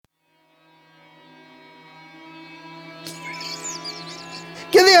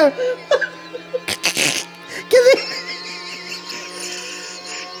here. Get me.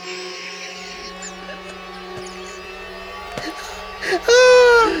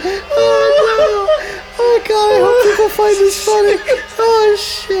 Oh God, I hope people find this funny. Oh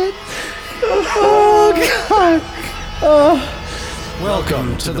shit. Oh God.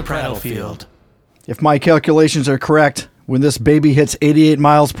 Welcome to the Prattle Field. If my calculations are correct, when this baby hits 88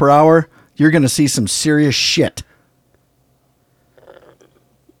 miles per hour, you're going to see some serious shit.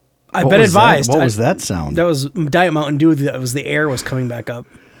 I've been advised. What was that sound? That was Diet Mountain Dew. That was the air was coming back up.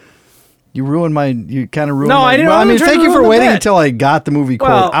 You kind of ruined No, my... I didn't. Well, I mean, thank you for waiting bit. until I got the movie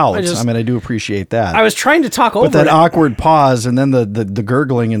quote out. I I do appreciate that. I was trying to talk over But that it. awkward pause and then the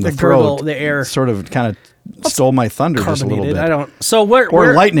gurgling in the throat, gurgle, the air. sort of kind of stole my thunder just a little bit. I don't... So where...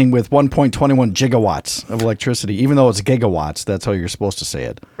 Or lightning with 1.21 gigawatts of electricity. Even though it's gigawatts, that's how you're supposed to say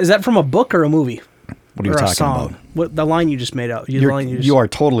it. Is that from a book or a movie? What are you or talking a song? about? What the line you just made out? You are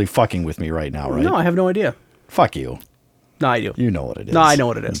totally fucking with me right now, right? No, I have no idea. Fuck you. No, I do. You know what it is. No, I know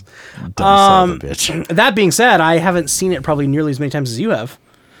what it is. Dumb son of a bitch. That being said, I haven't seen it probably nearly as many times as you have.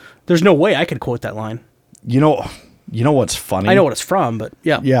 There's no way I could quote that line. You know what's funny? I know what it's from, but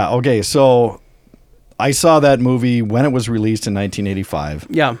yeah. Yeah, okay, so I saw that movie when it was released in 1985.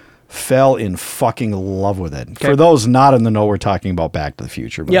 Yeah. Fell in fucking love with it. Okay. For those not in the know, we're talking about Back to the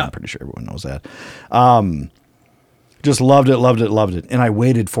Future, but Yeah. I'm pretty sure everyone knows that. Just loved it. And I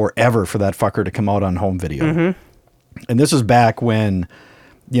waited forever for that fucker to come out on home video. Mm-hmm. And this is back when,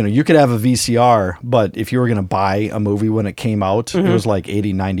 you could have a VCR, but if you were going to buy a movie when it came out, Mm-hmm. it was like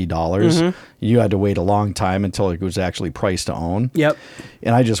 $80, $90. You had to wait a long time until it was actually priced to own. Yep.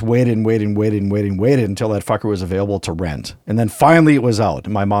 And I just waited until that fucker was available to rent. And then finally it was out.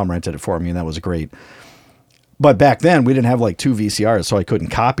 And my mom rented it for me, and that was great. But back then, we didn't have like 2 VCRs, so I couldn't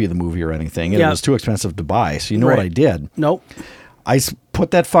copy the movie or anything. And it was too expensive to buy. So you know what I did? Nope. I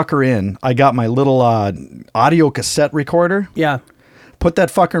put that fucker in. I got my little audio cassette recorder. Yeah. Put that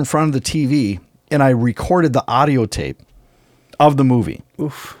fucker in front of the TV, and I recorded the audio tape of the movie.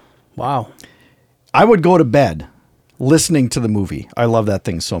 Oof. Wow. I would go to bed listening to the movie. I love that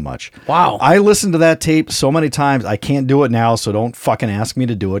thing so much. Wow. I listened to that tape so many times. I can't do it now, so don't fucking ask me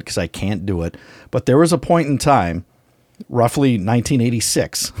to do it because I can't do it. But there was a point in time, roughly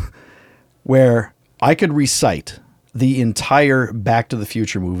 1986, where I could recite the entire Back to the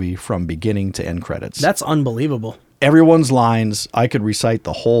Future movie from beginning to end credits. That's unbelievable. Everyone's lines, I could recite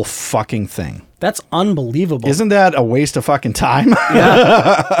the whole fucking thing. That's unbelievable. Isn't that a waste of fucking time?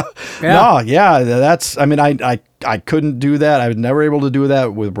 Yeah. No, yeah, that's, I mean, I couldn't do that. I was never able to do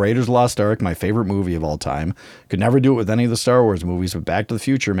that with Raiders of the Lost Ark, my favorite movie of all time. Could never do it with any of the Star Wars movies, but Back to the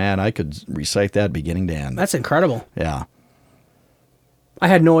Future, man, I could recite that beginning to end. That's incredible. Yeah. I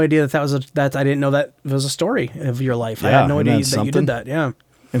had no idea that I didn't know that was a story of your life. I had no idea that you did that. Yeah.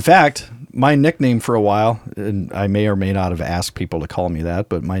 In fact, my nickname for a while, and I may or may not have asked people to call me that,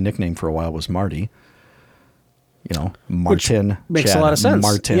 but my nickname for a while was Marty. Martin. Which makes Chad, a lot of sense.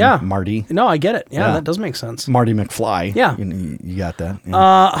 Martin, yeah. Marty. No, I get it. Yeah, that does make sense. Marty McFly. Yeah. You got that.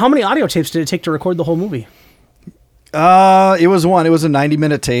 Yeah. How many audio tapes did it take to record the whole movie? It was one. It was a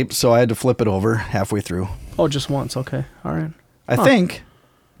 90-minute tape, so I had to flip it over halfway through. Oh, just once. Okay. All right. I think.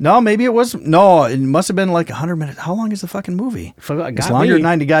 No, maybe it was. No, it must have been like 100 minutes. How long is the fucking movie? It's longer than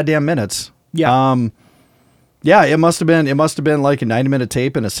 90 goddamn minutes. Yeah. Yeah, it must have been like a 90-minute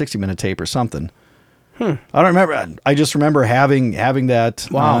tape and a 60-minute tape or something. I don't remember. I just remember having that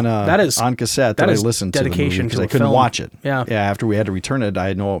on cassette that I listened to the movie because I couldn't watch it. Yeah. Yeah, after we had to return it, I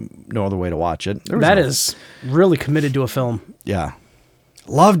had no other way to watch it. That is really committed to a film. Yeah.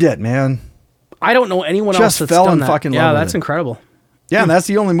 Loved it, man. I don't know anyone Just else that's fell done in that. fucking love Yeah, with that's it. incredible. Yeah, and that's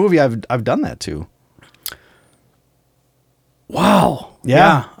the only movie I've done that to. Wow.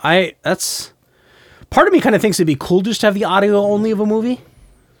 Yeah. That's part of me kind of thinks it'd be cool just to have the audio only of a movie,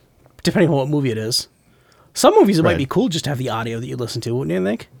 depending on what movie it is. Some movies it might be cool just to have the audio that you listen to, wouldn't you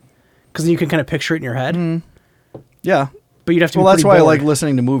think? Because then you can kind of picture it in your head. Yeah. But you'd have to Well, be that's why pretty I bored. like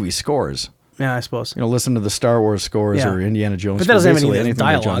listening to movie scores. Yeah, I suppose. Listen to the Star Wars scores Yeah. or Indiana Jones. But that doesn't have basically any anything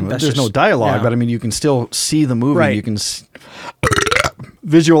by John dialogue. Williams. That's There's no just- dialogue, yeah. but I mean, you can still see the movie. Right. You can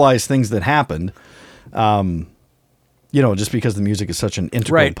visualize things that happened. Just because the music is such an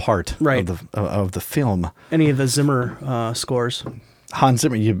integral part of the film. Any of the Zimmer scores? Hans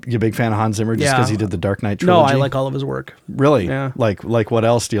Zimmer, you a big fan of Hans Zimmer just because he did the Dark Knight No, trilogy? I like all of his work. Really? Yeah. Like what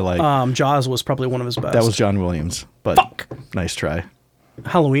else do you like? Jaws was probably one of his best. That was John Williams, but Fuck. Nice try.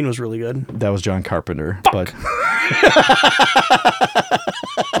 Halloween was really good. That was John Carpenter, but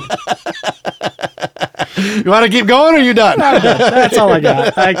you want to keep going or are you done? That's all I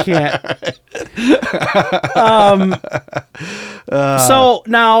got. I can't. So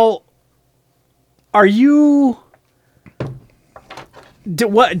now, are you?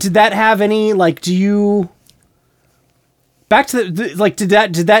 Did that have any like? Do you? Back to the like, did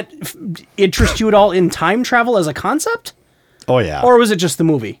that interest you at all in time travel as a concept? Oh yeah. Or was it just the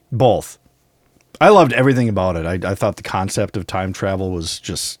movie? Both. I loved everything about it. I thought the concept of time travel was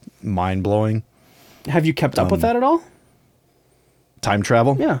just mind blowing. Have you kept up with that at all? Time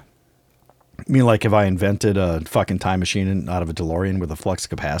travel? Yeah. I mean, like if I invented a fucking time machine out of a DeLorean with a flux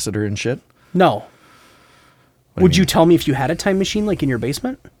capacitor and shit? No. What Would do you you tell me if you had a time machine, like in your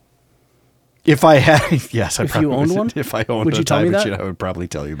basement? If I had, yes, I If probably you owned would. one? If I owned Would a you tell time me that? machine, I would probably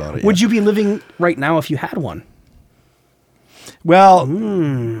tell you about it. Would yeah. you be living right now if you had one? Well,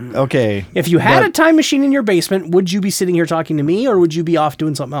 okay. If you had a time machine in your basement, would you be sitting here talking to me, or would you be off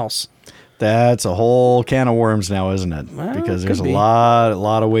doing something else? That's a whole can of worms now, isn't it? Well, because could there's a be.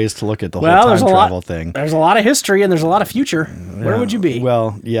 lot of ways to look at the whole There's time a travel lot, thing. There's a lot of history and there's a lot of future. Where would you be?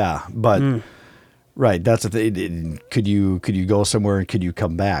 Well, yeah, but right, that's the thing. Could you go somewhere and could you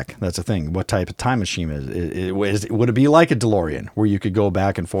come back? That's the thing. What type of time machine would it be like a DeLorean where you could go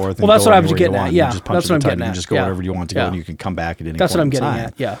back and forth? And Well, that's go what I was anywhere you getting at. want, Yeah, you just punch that's in what I'm the time, getting You at. just go Yeah. wherever you want to Yeah. go, and you can come back at any. That's what point I'm in getting time.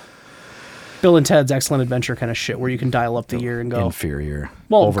 at. Yeah. Bill and Ted's Excellent Adventure kind of shit where you can dial up the year and go. Inferior.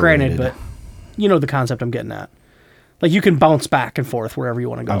 Well, Overrated. granted, but you know the concept I'm getting at. Like you can bounce back and forth wherever you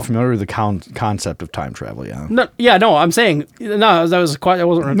want to go. I'm familiar with the concept of time travel. Yeah. No, I'm saying no. That was quite. That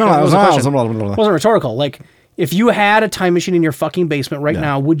wasn't. No, that was a question. wasn't Wasn't rhetorical. Like if you had a time machine in your fucking basement right Yeah.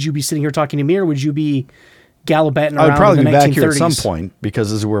 now, would you be sitting here talking to me, or would you be gallivanting I around would probably in the be back 1930s? here at some point because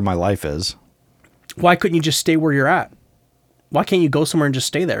this is where my life is. Why couldn't you just stay where you're at? Why can't you go somewhere and just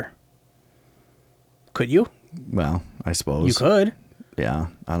stay there? Could you? Well, I suppose You could. Yeah,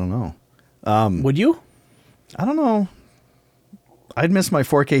 I don't know. Would you? I don't know. I'd miss my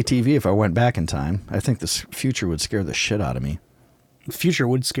 4K TV if I went back in time. I think this future would scare the shit out of me. The future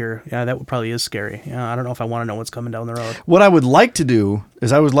would scare. Yeah, that probably is scary. Yeah, I don't know if I want to know what's coming down the road. What I would like to do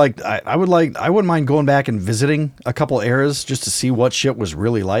is I wouldn't mind going back and visiting a couple eras just to see what shit was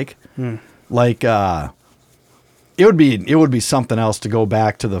really like. Like it would be something else to go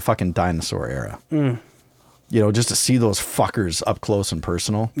back to the fucking dinosaur era. You know, just to see those fuckers up close and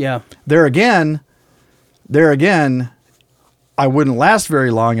personal. Yeah. There again, I wouldn't last very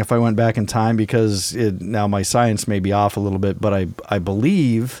long if I went back in time because now my science may be off a little bit, but I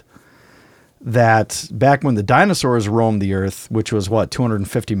believe that back when the dinosaurs roamed the earth, which was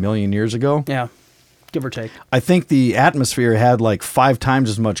 250 million years ago? Yeah. Give or take. I think the atmosphere had like 5 times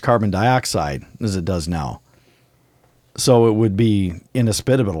as much carbon dioxide as it does now. So it would be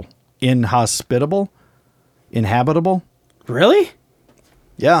inhospitable. Inhabitable? Really?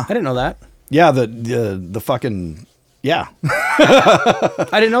 Yeah. I didn't know that. Yeah, the fucking yeah. I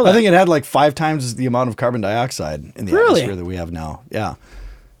didn't know that. I think it had like 5 times the amount of carbon dioxide in the Really? atmosphere that we have now. Yeah.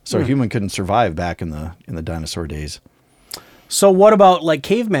 So a human couldn't survive back in the dinosaur days. So what about like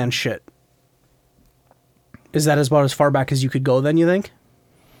caveman shit? Is that about as far back as you could go then, you think?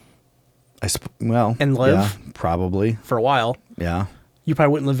 And live? Yeah, probably. For a while. Yeah. You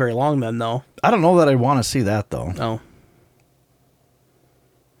probably wouldn't live very long then, though. I don't know that I'd want to see that though. Oh.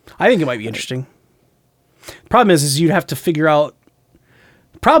 I think it might be interesting. Problem is you'd have to figure out...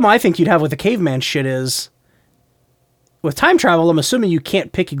 Problem I think you'd have with the caveman shit is... With time travel, I'm assuming you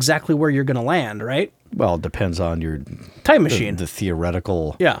can't pick exactly where you're going to land, right? Well, it depends on your... Time machine. The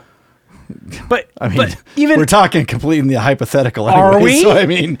theoretical... Yeah. But, I mean, but even... we're talking completely in the hypothetical anyway. Are we? So, I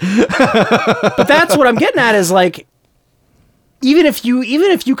mean... But that's what I'm getting at is like... Even if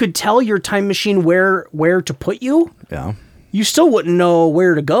you could tell your time machine where to put you... Yeah. You still wouldn't know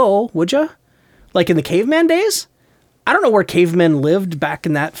where to go, would you? Like in the caveman days? I don't know where cavemen lived back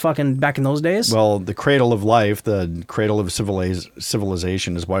in those days. Well, the cradle of life, the cradle of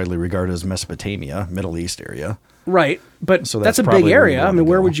civilization is widely regarded as Mesopotamia, Middle East area. Right. But So that's that's a big probably where you area. I wanna mean,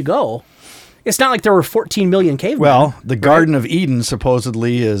 where go. would you go? It's not like there were 14 million cavemen. Well, the Garden of Eden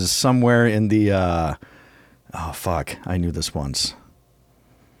supposedly is somewhere in the oh fuck, I knew this once.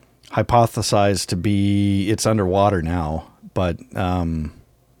 Hypothesized to be it's underwater now, but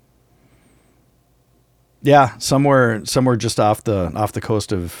yeah, somewhere just off the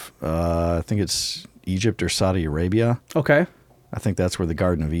coast of I think it's Egypt or Saudi Arabia. Okay. I think that's where the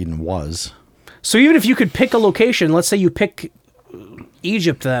Garden of Eden was. So even if you could pick a location, let's say you pick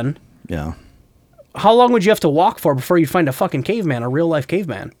Egypt then, Yeah. how long would you have to walk for before you'd find a fucking caveman, a real life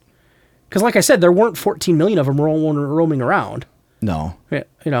caveman? Because like I said, there weren't 14 million of them roaming around. No. Yeah,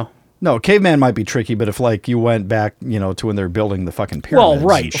 you know. No, caveman might be tricky, but if like you went back, to when they're building the fucking pyramids. Well,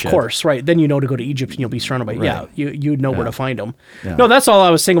 right, and of shit. course, right. Then you know to go to Egypt and you'll be surrounded by Right. you'd know where to find them. Yeah. No, that's all I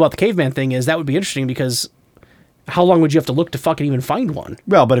was saying about the caveman thing is that would be interesting because how long would you have to look to fucking even find one?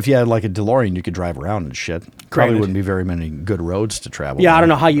 Well, but if you had like a DeLorean, you could drive around and shit. Probably Granted. wouldn't be very many good roads to travel. Yeah, on. I don't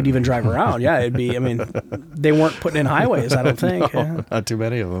know how you'd even drive around. Yeah, it'd be, I mean, they weren't putting in highways, I don't think. No, not too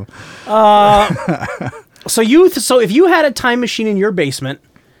many of them. So if you had a time machine in your basement,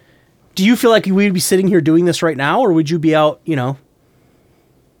 do you feel like we'd be sitting here doing this right now, or would you be out,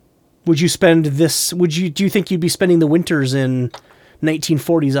 would you spend this, do you think you'd be spending the winters in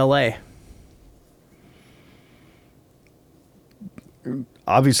 1940s LA?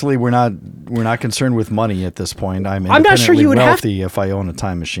 Obviously, we're not concerned with money at this point. I'm not sure you would wealthy if I own a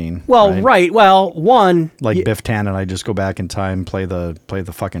time machine. Well, right. Well, Biff Tannen, I just go back in time, play the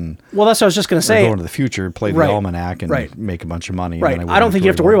fucking. Well, that's what I was just going to say. Go into the future, play the almanac, and make a bunch of money. Right. I don't think you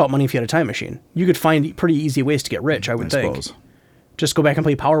have to worry about money if you had a time machine. You could find pretty easy ways to get rich, I would think. Suppose. Just go back and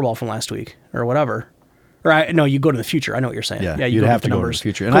play Powerball from last week or whatever. Or no, you go to the future. I know what you're saying. Yeah, you'd have to go to the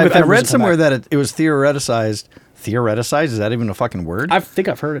future. And I read somewhere that it was theoreticized. Theoreticized? Is that even a fucking word? I think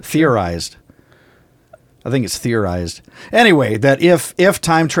I've heard it. Theorized. I think it's theorized. Anyway, that if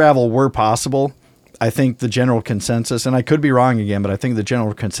time travel were possible, I think the general consensus, and I could be wrong again, but I think the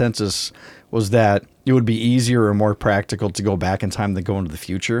general consensus was that it would be easier or more practical to go back in time than go into the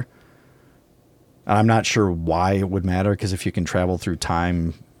future. And I'm not sure why it would matter, because if you can travel through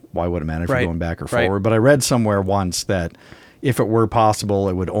time, why would it matter if you're going back or forward? But I read somewhere once that if it were possible,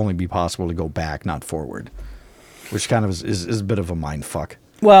 it would only be possible to go back, not forward. Which kind of is a bit of a mind fuck.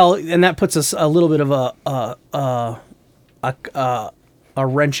 Well, and that puts us a little bit of a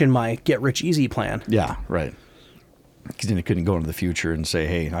wrench in my get rich easy plan. Yeah, right. Because then you couldn't go into the future and say,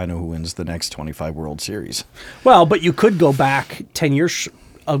 hey, I know who wins the next 25 World Series. Well, but you could go back 10 years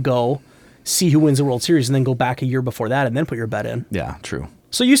ago, see who wins the World Series, and then go back a year before that and then put your bet in. Yeah, true.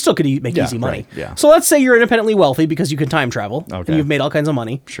 So you still could make easy money. Right, yeah. So let's say you're independently wealthy because you can time travel. Okay. And you've made all kinds of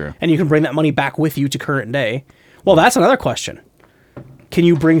money. Sure. And you can bring that money back with you to current day. Well, that's another question. Can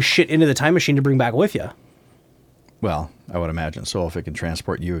you bring shit into the time machine to bring back with you? Well, I would imagine so. If it can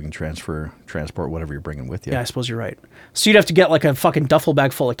transport you, it can transport whatever you're bringing with you. Yeah, I suppose you're right. So you'd have to get like a fucking duffel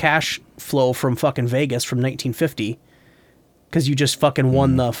bag full of cash flow from fucking Vegas from 1950 because you just fucking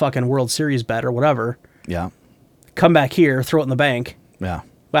won the fucking World Series bet or whatever. Yeah. Come back here, throw it in the bank. Yeah.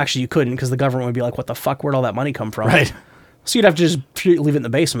 Well, actually, you couldn't because the government would be like, what the fuck? Where'd all that money come from? Right. So you'd have to just leave it in the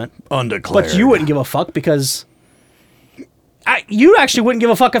basement. Undeclared. But you wouldn't give a fuck because... you actually wouldn't give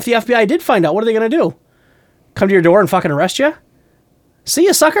a fuck if the FBI did find out. What are they going to do? Come to your door and fucking arrest you? See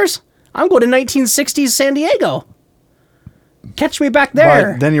you, suckers? I'm going to 1960s San Diego. Catch me back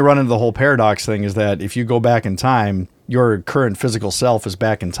there. But then you run into the whole paradox thing is that if you go back in time, your current physical self is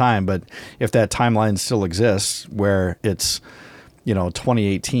back in time. But if that timeline still exists where it's,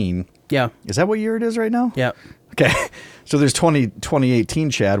 2018. Yeah. Is that what year it is right now? Yeah. Okay. So there's 2018,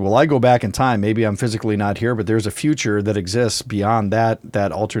 Chad. Well, I go back in time. Maybe I'm physically not here, but there's a future that exists beyond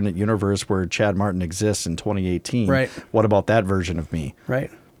that alternate universe where Chad Martin exists in 2018. Right. What about that version of me? Right.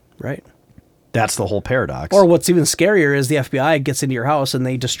 That's the whole paradox. Or what's even scarier is the FBI gets into your house and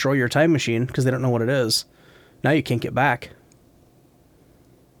they destroy your time machine because they don't know what it is. Now you can't get back.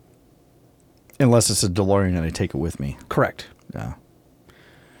 Unless it's a DeLorean and I take it with me. Correct. Yeah.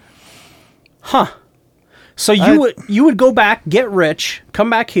 Huh. So you would go back, get rich, come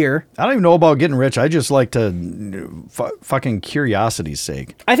back here. I don't even know about getting rich. I just like to fucking curiosity's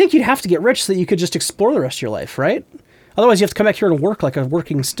sake. I think you'd have to get rich so that you could just explore the rest of your life, right? Otherwise, you have to come back here and work like a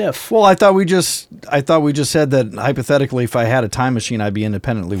working stiff. Well, I thought we just said that hypothetically, if I had a time machine, I'd be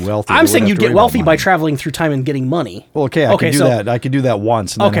independently wealthy. I'm saying you'd get wealthy by traveling through time and getting money. Well, okay, I could do that. I could do that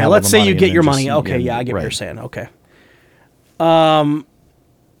once. And okay, let's say you get your money. Okay, yeah, I get what you're saying. Okay.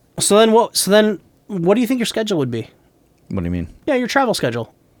 So then, what do you think your schedule would be? What do you mean? Yeah, your travel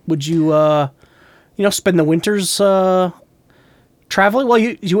schedule. Would you, spend the winters traveling? Well,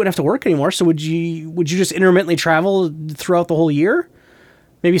 you wouldn't have to work anymore. So would you just intermittently travel throughout the whole year?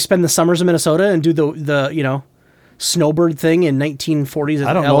 Maybe spend the summers in Minnesota and do the snowbird thing in 1940s in LA?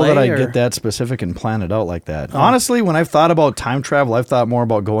 I don't know that I'd get that specific and plan it out like that. Honestly, when I've thought about time travel, I've thought more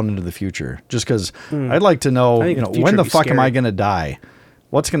about going into the future. Just because I'd like to know, when the fuck am I going to die?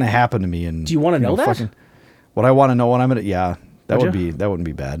 What's going to happen to me? And do you want to know that? What I want to know when I'm going to, yeah, that wouldn't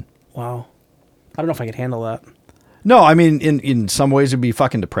be bad. Wow. I don't know if I could handle that. No, I mean, in some ways it'd be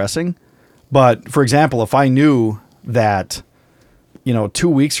fucking depressing. But for example, if I knew that, 2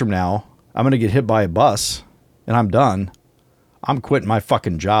 weeks from now, I'm going to get hit by a bus and I'm done, I'm quitting my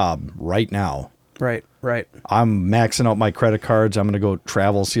fucking job right now. Right. I'm maxing out my credit cards. I'm going to go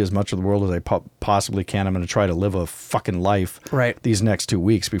travel, see as much of the world as I possibly can. I'm going to try to live a fucking life these next 2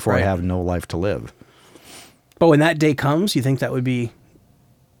 weeks before I have no life to live. But when that day comes, you think that would be...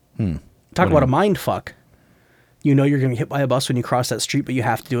 Talk about a mind fuck. You know you're going to get hit by a bus when you cross that street, but you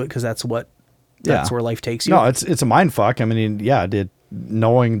have to do it because that's where life takes you. No, it's a mind fuck. I mean, yeah,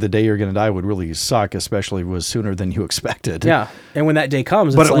 knowing the day you're going to die would really suck, especially if it was sooner than you expected. Yeah, and when that day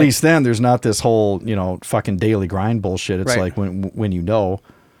comes, but at least then there's not this whole fucking daily grind bullshit. It's Right. like when you know,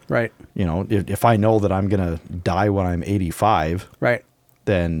 right? If I know that I'm going to die when I'm 85, Right.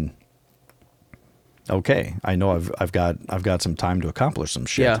 then okay, I know I've got some time to accomplish some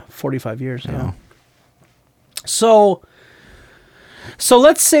shit. Yeah, 45 years. Yeah. So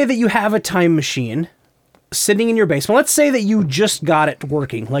let's say that you have a time machine sitting in your basement. Let's say that you just got it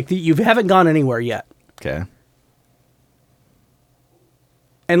working, like you haven't gone anywhere yet. Okay.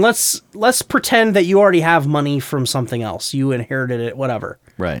 And let's pretend that you already have money from something else. You inherited it, whatever.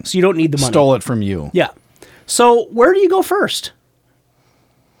 Right. So you don't need the money. Stole it from you. Yeah. So where do you go first?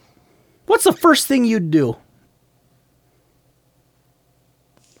 What's the first thing you'd do?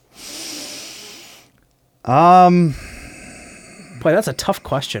 Boy, that's a tough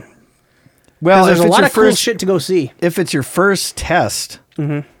question. Well, there's a lot of cool shit to go see. If it's your first test,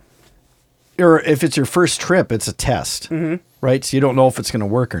 or if it's your first trip, it's a test, right? So you don't know if it's going to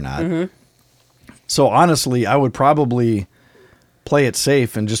work or not. So honestly, I would probably play it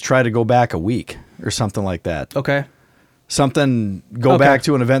safe and just try to go back a week or something like that. Okay. Go back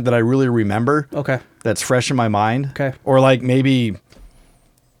to an event that I really remember. Okay. That's fresh in my mind. Okay. Or like maybe,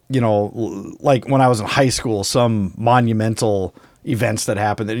 like when I was in high school, some monumental events that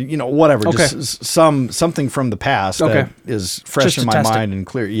happened that, whatever, Okay. just something from the past that is fresh Just in to my test mind and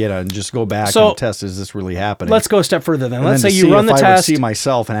clear. Yeah. And just go back So, and test, is this really happening? Let's go a step further then. And Let's then say to you run see the if I would test. see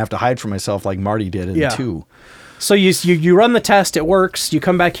myself and have to hide from myself like Marty did in 2. So you run the test, it works, you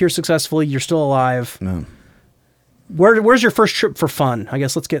come back here successfully, you're still alive. No. Where's your first trip for fun? I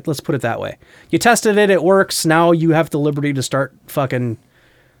guess let's put it that way. You tested it, it works, now you have the liberty to start fucking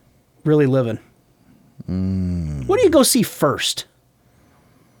really living. What do you go see first?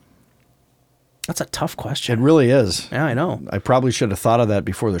 That's a tough question. It really is. Yeah, I know. I probably should have thought of that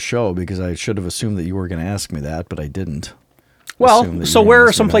before the show because I should have assumed that you were going to ask me that, but I didn't. Well, so where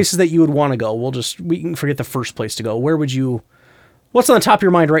are some places that you would want to go? We can forget the first place to go. What's on the top of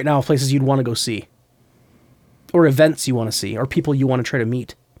your mind right now of places you'd want to go see? Or events you want to see? Or people you want to try to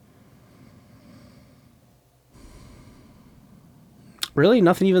meet? Really?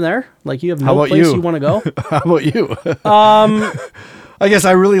 Nothing even there? Like you have no place you want to go? How about you? I guess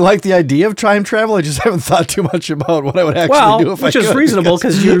I really like the idea of time travel. I just haven't thought too much about what I would actually do if I could. Which is reasonable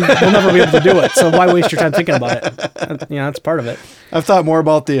because you will never be able to do it. So why waste your time thinking about it? That's part of it. I've thought more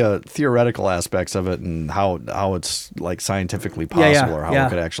about the theoretical aspects of it and how it's like scientifically possible or how it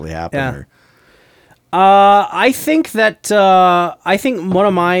could actually happen. Yeah. I think one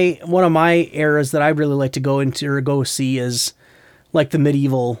of my eras that I'd really like to go into or go see is like the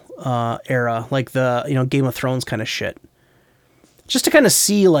medieval era, like the Game of Thrones kind of shit. Just to kind of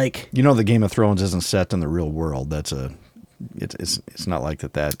see, like... the Game of Thrones isn't set in the real world. It's not like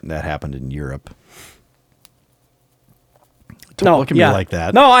that happened in Europe. Don't look at me like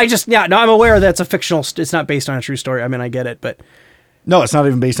that. No, I'm aware that it's a fictional... It's not based on a true story. I mean, I get it, but... No, it's not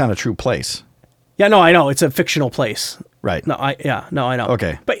even based on a true place. Yeah, no, I know. It's a fictional place. Right. No, I know.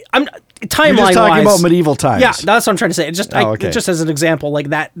 Okay. But I'm... Timeline-wise... You're just talking about medieval times. Yeah, that's what I'm trying to say. It's just, just as an example, like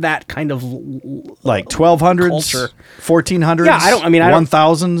that kind of... Like 1200s, culture. 1400s, yeah,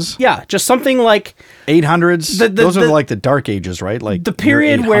 1000s. Yeah, just something like... 800s. Those are like the dark ages, right? Like the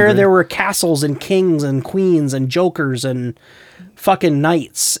period where there were castles and kings and queens and jokers and fucking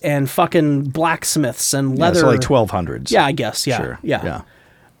knights and fucking blacksmiths and leather. So like 1200s. Yeah, I guess. Yeah. Sure. Yeah.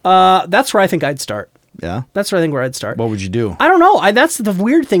 That's where I think I'd start. Yeah. That's where I'd start. What would you do? I don't know. That's the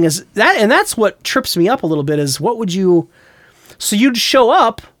weird thing is that, and that's what trips me up a little bit is what would you, so you'd show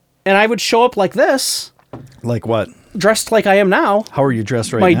up and I would show up like this. Like what? Dressed like I am now. How are you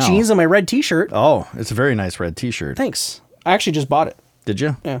dressed right now? now? My jeans and my red t-shirt. Oh, it's a very nice red t-shirt. Thanks. I actually just bought it. Did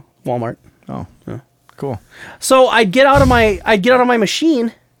you? Yeah. Walmart. Oh, yeah. Cool. So I'd get out of my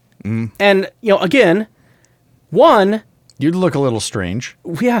machine and, again, one, you'd look a little strange.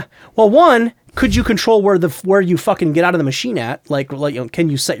 Yeah. Well, one, could you control where you fucking get out of the machine at? Like can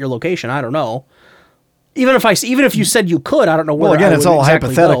you set your location? I don't know. Even if you said you could, I don't know where. Well, again, I it's would all exactly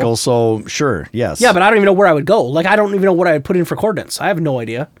hypothetical, go. so sure, yes. Yeah, but I don't even know where I would go. Like I don't even know what I would put in for coordinates. I have no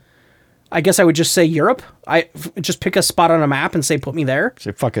idea. I guess I would just say Europe. I just pick a spot on a map and say put me there.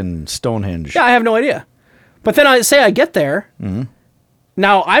 Say fucking Stonehenge. Yeah, I have no idea. But then I get there. Mm-hmm.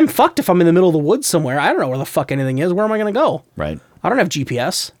 Now I'm fucked if I'm in the middle of the woods somewhere. I don't know where the fuck anything is. Where am I going to go? Right. I don't have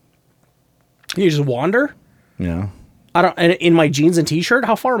GPS. You just wander. Yeah. And in my jeans and t-shirt,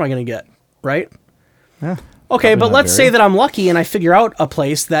 how far am I going to get? Right? Yeah. Okay, but let's say that I'm lucky and I figure out a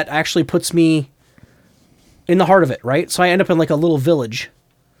place that actually puts me in the heart of it, right? So I end up in like a little village.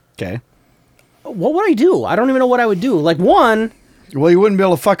 Okay. What would I do? I don't even know what I would do. Like, one... Well, you wouldn't be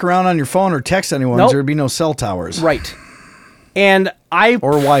able to fuck around on your phone or text anyone. Nope. There'd be no cell towers. Right. And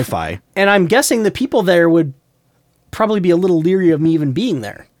Or Wi-Fi. And I'm guessing the people there would probably be a little leery of me even being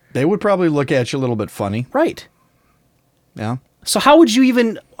there. They would probably look at you a little bit funny. Right. Yeah. So how would you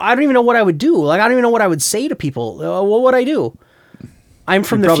even... I don't even know what I would do. Like, I don't even know what I would say to people. What would I do? I'm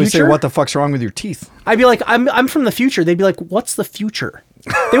from You'd the probably future. say, what the fuck's wrong with your teeth? I'd be like, I'm from the future. They'd be like, what's the future?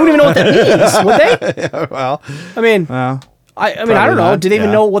 They wouldn't even know what that means, would they? Yeah, well. I mean... I mean, I don't know. not, Do they even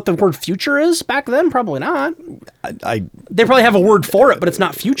yeah. know what the word future is back then? Probably not. I They probably have a word for it, but it's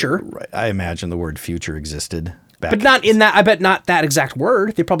not future. I imagine the word future existed back. But not in that, I bet not that exact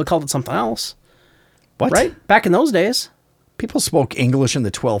word. They probably called it something else. What? Right? Back in those days. People spoke English in the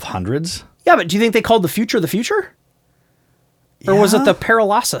 1200s? Yeah, but do you think they called the future? Or was it Yeah. the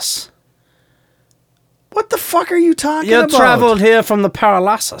Paralysis? What the fuck are you talking You about? traveled here from the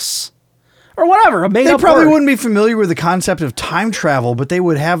Paralysis. Or whatever, a made They up probably word. wouldn't be familiar with the concept of time travel, but they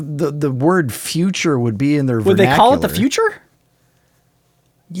would have the word future would be in their Would vernacular. they call it the future?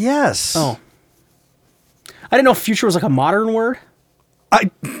 Yes. Oh. I didn't know future was like a modern word.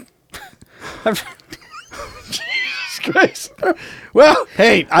 Jesus Christ. Well,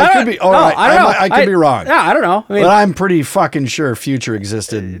 hey, I could be all right. I don't know. I could be wrong. Yeah, I don't know. I mean, But I'm pretty fucking sure future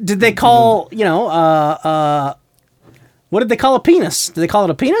existed. did they call, what did they call a penis? Did they call it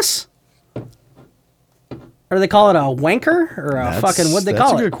a penis? Or did they call it a wanker? Or a fucking, what'd they call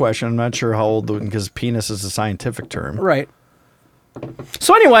That's a it? good question. I'm not sure how old, because penis is a scientific term. Right.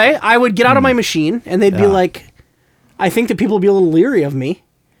 So anyway, I would get out of my machine, and they'd be Yeah. like, I think that people would be a little leery of me.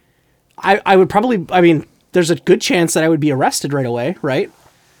 I would probably, I mean, there's a good chance that I would be arrested right away, right?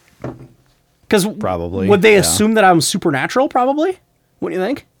 Because Probably, would they yeah. assume that I'm supernatural? Probably. What do you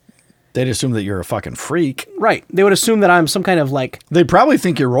think? They'd assume that you're a fucking freak. Right. They would assume that I'm some kind of like. They'd probably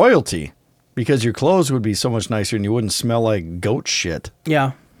think you're royalty, because your clothes would be so much nicer and you wouldn't smell like goat shit.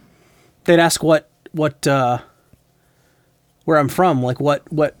 Yeah. They'd ask where I'm from, like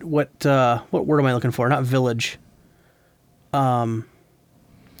what word am I looking for? Not village.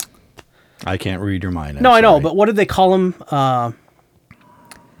 I can't read your mind. No, I know, but what did they call them?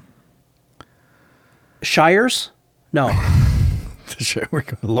 Shires? No. We're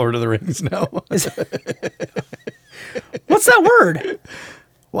going Lord of the Rings now. What's that word?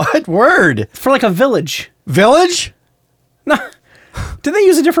 What word? For like a village. Village? No. Did they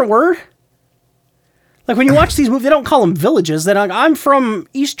use a different word? Like when you watch these movies, they don't call them villages. They're like, I'm from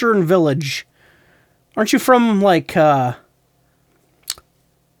Eastern Village. Aren't you from like, there's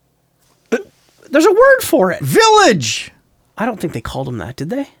a word for it. Village! I don't think they called them that, did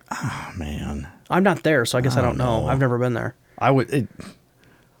they? Oh, man. I'm not there, so I guess I don't know. I've never been there. I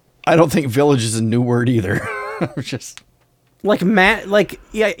don't think village is a new word either. Just Like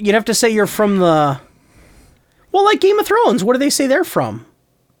yeah, you'd have to say you're from the. Well, like Game of Thrones, what do they say they're from?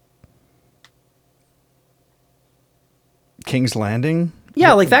 King's Landing?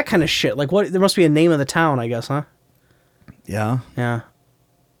 Yeah, like that kind of shit. Like what? There must be a name of the town, I guess, huh? Yeah. Yeah.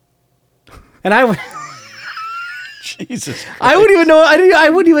 And I would. Jesus Christ. I wouldn't even know. I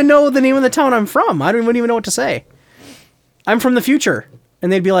wouldn't even know the name of the town I'm from. Wouldn't even know what to say. I'm from the future,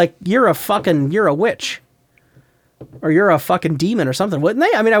 and they'd be like, you're a witch. Or you're a fucking demon or something, wouldn't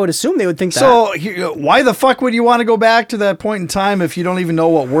they? I mean, I would assume they would think that. So, why the fuck would you want to go back to that point in time if you don't even know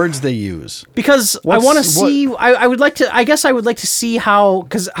what words they use? Because I want to see. I would like to. I guess I would like to see how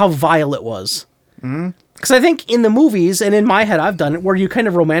vile it was. Because I think in the movies and in my head, I've done it where you kind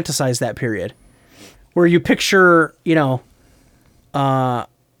of romanticize that period, where you picture, the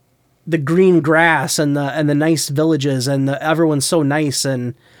green grass and the nice villages and everyone's so nice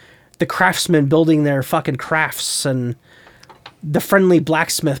and the craftsmen building their fucking crafts and the friendly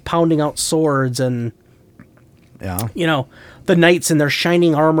blacksmith pounding out swords and the knights in their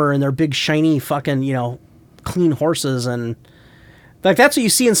shining armor and their big shiny fucking clean horses, and like that's what you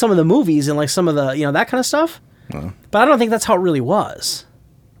see in some of the movies and like some of the that kind of stuff. But I don't think that's how it really was.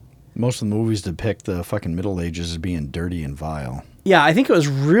 Most of the movies depict the fucking Middle Ages as being dirty and vile. Yeah, I think it was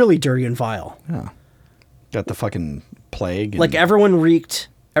really dirty and vile. Yeah. Got the fucking plague. Like everyone reeked.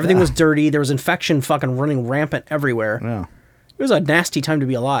 Everything was dirty. There was infection fucking running rampant everywhere. Yeah. It was a nasty time to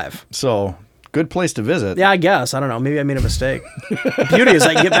be alive. So, good place to visit. Yeah, I guess. I don't know. Maybe I made a mistake. The beauty is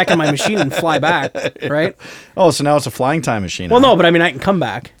I can get back in my machine and fly back, right? Oh, so now it's a flying time machine. Well, no, but I mean, I can come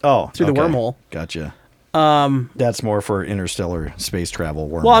back. Through the wormhole. Gotcha. That's more for interstellar space travel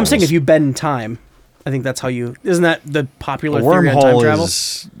wormholes. Well, I'm saying if you bend time, I think that's how you... Isn't that the popular theory on time travel?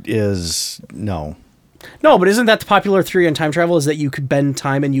 is no. No, but isn't that the popular theory on time travel is that you could bend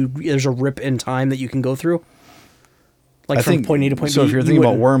time and there's a rip in time that you can go through? Like I from think, point A to point B. so if you're you thinking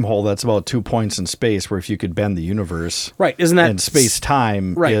about wouldn't- wormhole, that's about 2 points in space, where if you could bend the universe, right, isn't that and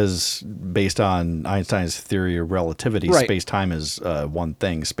space-time right. is based on Einstein's theory of relativity. Right. Space-time is one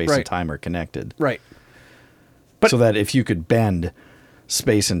thing. Space Right. and time are connected. right? So that if you could bend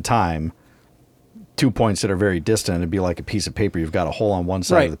space and time, 2 points that are very distant, it'd be like a piece of paper. You've got a hole on one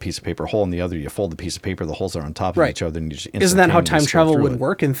side Right. of the piece of paper, hole on the other. You fold the piece of paper, the holes are on top of Right. each other, and you just Isn't that how time instantaneously travel go through would it.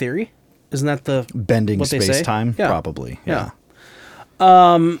 work in theory? Isn't that the Bending what they say? space-time? Yeah. Probably. Yeah.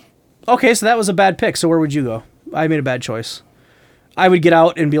 Okay, so that was a bad pick. So where would you go? I made a bad choice. I would get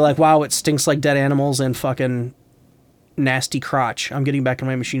out and be like, wow, it stinks like dead animals and fucking nasty crotch. I'm getting back in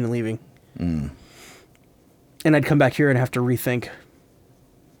my machine and leaving. And I'd come back here and have to rethink.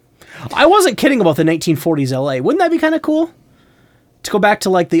 I wasn't kidding about the 1940s LA. Wouldn't that be kind of cool? To go back to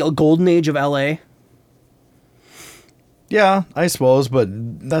like the golden age of LA? Yeah, I suppose, but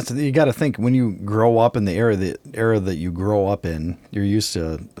that's you got to think when you grow up in the era that you grow up in, you're used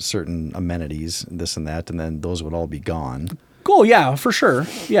to certain amenities, this and that, and then those would all be gone. Oh yeah, for sure.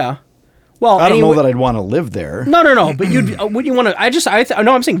 Yeah. Well, I don't know that I'd want to live there. No. But you'd would you want to?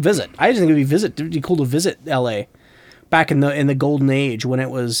 No, I'm saying visit. I just think it'd be cool to visit L.A. back in the golden age when it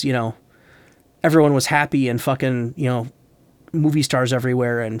was everyone was happy and fucking movie stars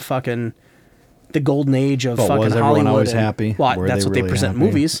everywhere and fucking the golden age of But fucking was everyone Hollywood. always and- happy? Well, Were that's they what they really present in happy?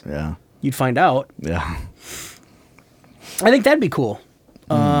 movies. Yeah. You'd find out. Yeah. I think that'd be cool.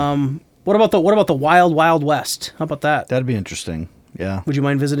 What about the Wild Wild West? How about that? That'd be interesting. Yeah. Would you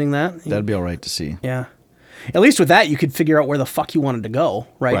mind visiting that? That'd be all right to see. Yeah. At least with that, you could figure out where the fuck you wanted to go,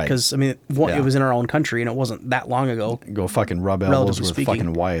 right? Right. Because, Yeah. it was in our own country, and it wasn't that long ago. Go fucking rub elbows Relatively with speaking.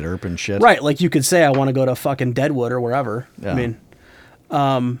 fucking Wyatt Earp and shit. Right, like you could say, I want to go to fucking Deadwood or wherever. Yeah. I mean,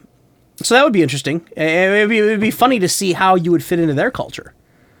 so that would be interesting. It'd be funny to see how you would fit into their culture.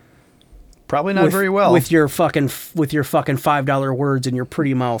 Probably not very well. With your fucking $5 words in your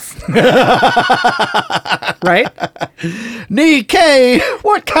pretty mouth. Right? Nikkei,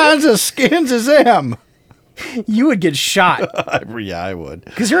 what kinds of skins is them? You would get shot Yeah, I would.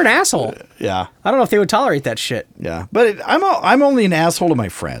 because you're an asshole. Yeah. I don't know if they would tolerate that shit. Yeah. But I'm only an asshole to my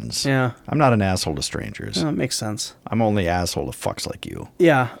friends. Yeah. I'm not an asshole to strangers. That makes sense. I'm only asshole to fucks like you.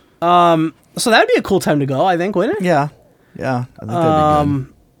 Yeah. So that'd be a cool time to go, I think, wouldn't it? Yeah. Yeah. I think that'd be good.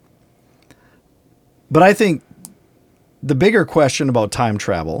 But I think the bigger question about time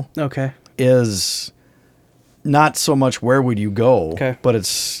travel Okay. is not so much where would you go, Okay. but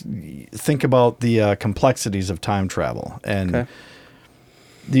it's think about the complexities of time travel. And Okay.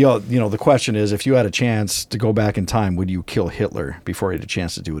 the question is, if you had a chance to go back in time, would you kill Hitler before he had a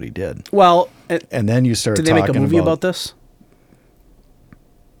chance to do what he did? Well, And then you start did they talking make a movie about this?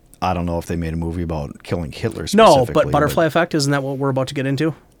 I don't know if they made a movie about killing Hitler No, specifically. but Butterfly Effect, isn't that what we're about to get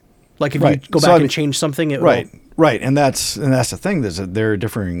into? Like if Right. you go So, back I mean- and change something, it Right, will... right, and that's the thing. There are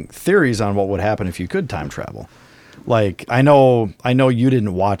differing theories on what would happen if you could time travel. Like I know you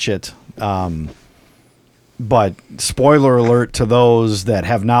didn't watch it, but spoiler alert to those that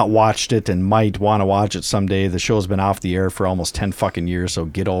have not watched it and might want to watch it someday. The show's been off the air for almost 10 fucking years, so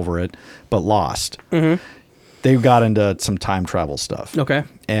get over it. But Lost, they got into some time travel stuff. Okay.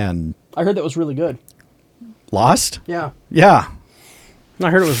 And I heard that was really good. Lost, Yeah. yeah. I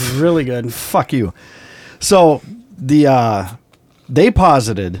heard it was really good. Fuck you. So they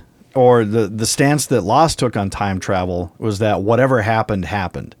posited, or the stance that Lost took on time travel was that whatever happened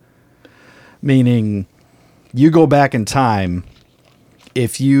happened. Meaning, you go back in time.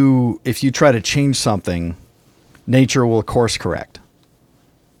 If you try to change something, nature will course correct.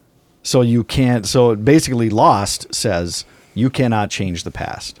 So you can't. So basically, Lost says you cannot change the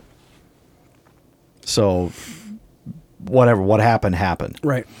past. So what happened.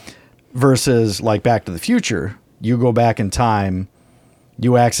 Right. Versus like Back to the Future, you go back in time,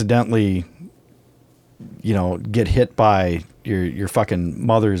 you accidentally, get hit by your fucking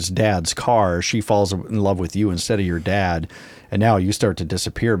mother's dad's car. She falls in love with you instead of your dad. And now you start to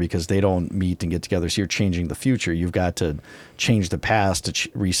disappear because they don't meet and get together. So you're changing the future. You've got to change the past to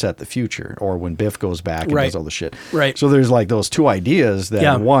reset the future. Or when Biff goes back and Right. does all the shit. Right. So there's like those two ideas that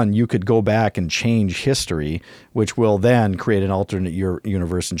Yeah. one, you could go back and change history, which will then create an alternate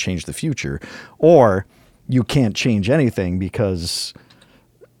universe and change the future. Or you can't change anything because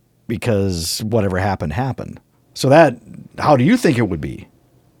whatever happened. So how do you think it would be?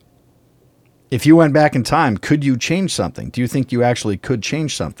 If you went back in time, could you change something? Do you think you actually could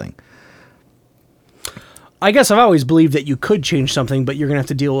change something? I guess I've always believed that you could change something, but you're going to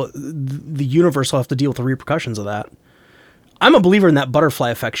have to the universe will have to deal with the repercussions of that. I'm a believer in that butterfly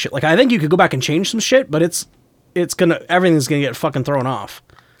effect shit. Like, I think you could go back and change some shit, but everything's going to get fucking thrown off.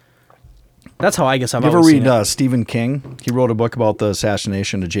 That's how I guess I've You ever always seen it. read Stephen King? He wrote a book about the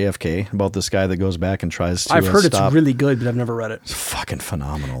assassination of JFK, about this guy that goes back and tries to I've heard stop. it's really good, but I've never read it. It's fucking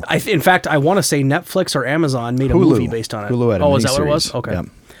phenomenal. In fact, I want to say Netflix or Amazon made a movie based on it. Hulu had a is that what it was? miniseries. Okay. Yeah.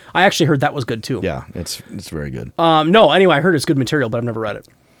 I actually heard that was good too. Yeah, it's very good. No, anyway, I heard it's good material, but I've never read it.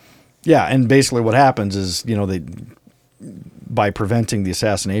 Yeah, and basically what happens is, by preventing the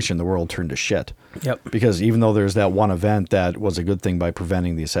assassination, the world turned to shit. Yep. Because even though there's that one event that was a good thing by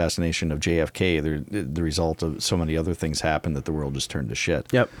preventing the assassination of JFK, the result of so many other things happened that the world just turned to shit.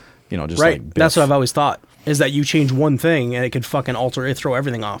 Yep. Just right. like Biff. That's what I've always thought, is that you change one thing and it could fucking throw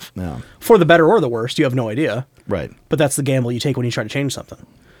everything off. Yeah. For the better or the worst, you have no idea. Right. But that's the gamble you take when you try to change something.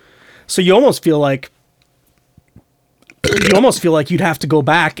 So you almost feel like you'd have to go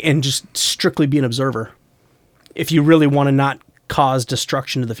back and just strictly be an observer if you really want to not cause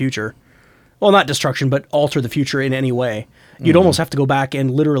destruction to the future. Well, not destruction, but alter the future in any way. You'd almost have to go back and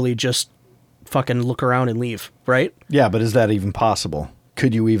literally just fucking look around and leave, right? Yeah, but is that even possible?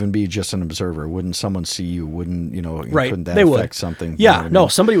 Could you even be just an observer? Wouldn't someone see you? Wouldn't, right. couldn't that They affect would. something? Yeah, no,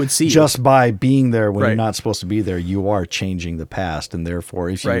 somebody would see you. Just by being there when Right. you're not supposed to be there, you are changing the past, and therefore,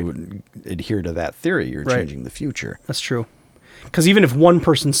 if Right. you adhere to that theory, you're Right. changing the future. That's true. Because even if one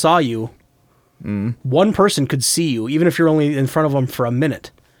person saw you, one person could see you, even if you're only in front of them for a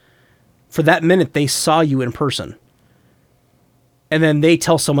minute. For that minute, they saw you in person. And then they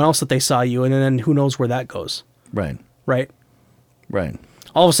tell someone else that they saw you, and then who knows where that goes. Right. Right? Right.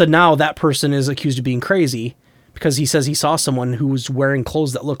 All of a sudden now that person is accused of being crazy because he says he saw someone who was wearing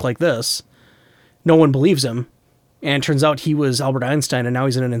clothes that looked like this. No one believes him. And it turns out he was Albert Einstein, and now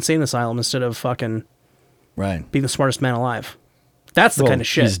he's in an insane asylum instead of fucking Right. being the smartest man alive. That's the kind of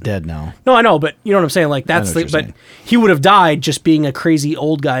shit. He's dead now. No, I know, but you know what I'm saying? Like, that's what you're but saying. he would have died just being a crazy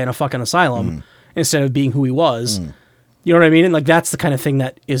old guy in a fucking asylum instead of being who he was. You know what I mean? And like, that's the kind of thing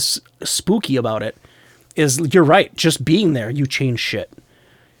that is spooky about it. Is you're right. Just being there, you change shit.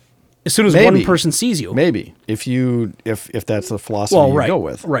 As soon as one person sees you. Maybe. If that's the philosophy you go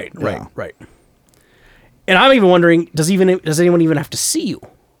with. Right. Yeah. And I'm even wondering, does anyone even have to see you?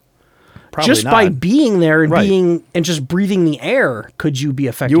 Probably just not. by being there and Right. being and just breathing the air, could you be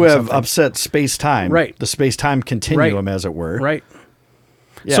affecting You have something? upset space-time. Right. The space-time continuum, as it were. Right.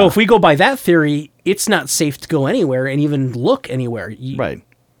 Yeah. So if we go by that theory, it's not safe to go anywhere and even look anywhere. Right.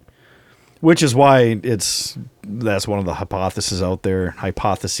 Which is why that's one of the hypotheses out there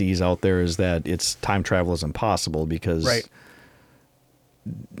is that time travel is impossible because Right.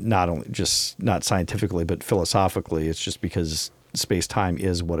 not scientifically, but philosophically, it's just because space-time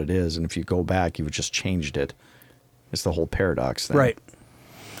is what it is. And if you go back, you've just changed it. It's the whole paradox thing. Right.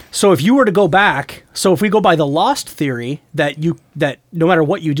 So if you were to go back, if we go by the lost theory that no matter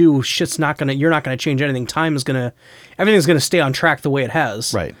what you do, you're not gonna change anything. Everything's gonna stay on track the way it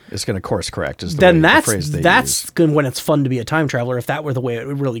has. Right. It's going to course correct. Is the Then way, the phrase they that's use. good when it's fun to be a time traveler. If that were the way it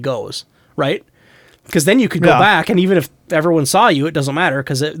really goes, right? Because then you could go Yeah. back, and even if everyone saw you, it doesn't matter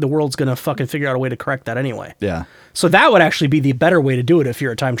because the world's gonna fucking figure out a way to correct that anyway. Yeah. So that would actually be the better way to do it if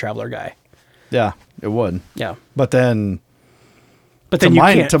you're a time traveler guy. Yeah. It would. Yeah. But then. But then to you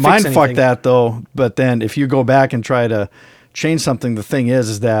can't fix mind fuck anything. that though. But then if you go back and try to change something, the thing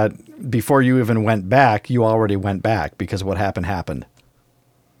is that before you even went back, you already went back because what happened.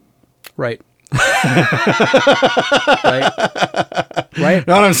 Right. Right. Right.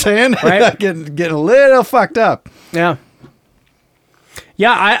 Know what I'm saying? Right. getting a little fucked up. Yeah.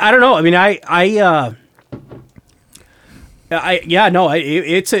 Yeah. I don't know. I mean,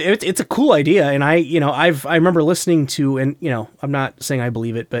 it's a cool idea, and I remember listening to, and I'm not saying I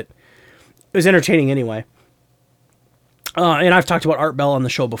believe it, but it was entertaining anyway. And I've talked about Art Bell on the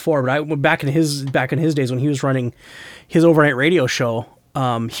show before, but back in his days when he was running his overnight radio show,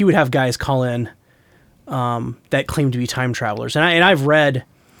 he would have guys call in that claimed to be time travelers, and I've read,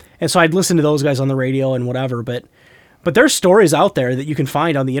 and so I'd listen to those guys on the radio and whatever, but there's stories out there that you can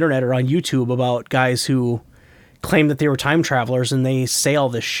find on the internet or on YouTube about guys who claim that they were time travelers and they say all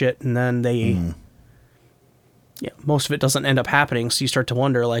this shit, and then most of it doesn't end up happening. So you start to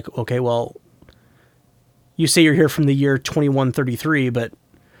wonder, like, okay, well, you say you're here from the year 2133, but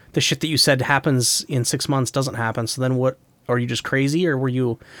the shit that you said happens in 6 months doesn't happen. So then what? Are you just crazy, or were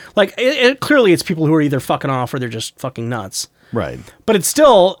you like? Clearly, it's people who are either fucking off or they're just fucking nuts. Right. But it's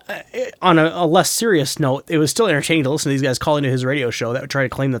still, on a less serious note, it was still entertaining to listen to these guys call into his radio show that would try to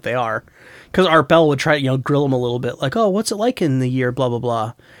claim that they are. Because Art Bell would try to, grill them a little bit, like, oh, what's it like in the year, blah, blah,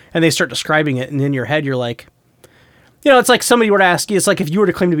 blah. And they start describing it, and in your head, you're like, it's like somebody were to ask you, it's like if you were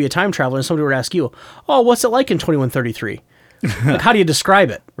to claim to be a time traveler and somebody were to ask you, oh, what's it like in 2133? Like, how do you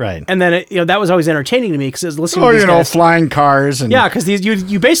describe it? Right. And then that was always entertaining to me because listening to these you know, guys, flying cars and yeah, because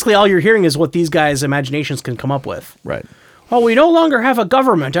you basically all you're hearing is what these guys' imaginations can come up with. right. Well, we no longer have a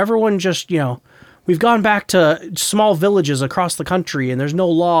government. Everyone just we've gone back to small villages across the country, and there's no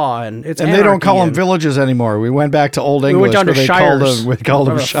law, and it's And they don't call them villages anymore. We went back to Old English. We went down to where shires. We called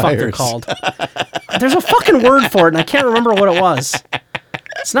them Whatever the fuck they're shires. called. There's a fucking word for it, and I can't remember what it was.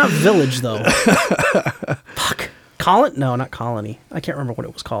 It's not village though. Fuck. No, not colony. I can't remember what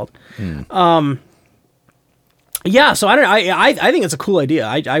it was called. Yeah, so I think it's a cool idea.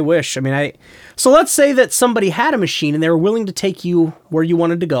 I wish. So let's say that somebody had a machine and they were willing to take you where you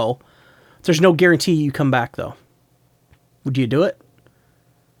wanted to go. There's no guarantee you come back though. Would you do it?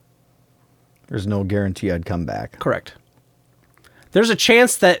 There's no guarantee I'd come back. Correct. There's a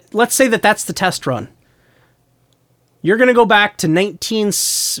chance that, let's say that that's the test run. You're going to go back to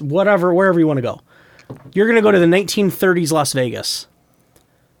wherever you want to go. You're going to go to the 1930s Las Vegas.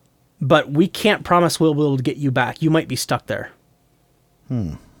 But we can't promise we'll be able to get you back. You might be stuck there.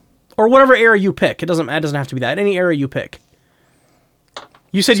 Or whatever era you pick. It doesn't have to be that. Any era you pick.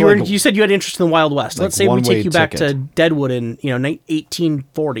 You said you said you had interest in the Wild West. Like let's say we take you back ticket. to Deadwood in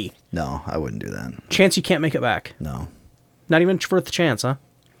 1840. No, I wouldn't do that. Chance you can't make it back. No. Not even worth the chance, huh?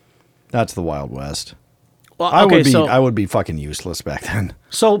 That's the Wild West. Well, I would be fucking useless back then.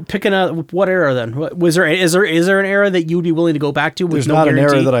 So picking what era then? Is there an era that you would be willing to go back to? There's not an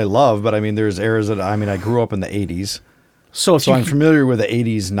era that I love, but there's eras that I grew up in the 80s. So I'm familiar with the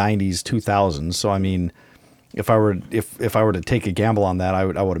 80s, 90s, 2000s. So if I were to take a gamble on that, I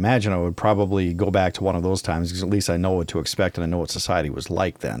would imagine I would probably go back to one of those times because at least I know what to expect and I know what society was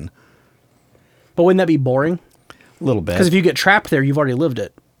like then. But wouldn't that be boring? A little bit. Because if you get trapped there, you've already lived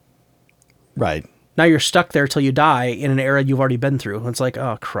it. Right. Now you're stuck there till you die in an era you've already been through. It's like,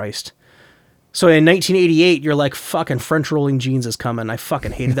 oh, Christ. So in 1988, you're like, fucking French rolling jeans is coming. I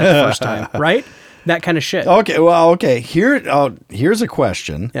fucking hated that the first time. Right? That kind of shit. Okay. Here's a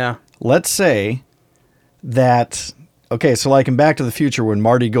question. Yeah. Let's say that, so like in Back to the Future, when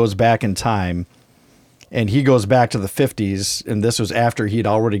Marty goes back in time and he goes back to the 50s, and this was after he'd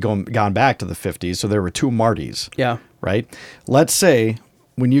already gone back to the 50s, so there were two Martys. Yeah. Right? Let's say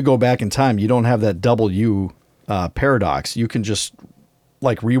when you go back in time, you don't have that W paradox. You can just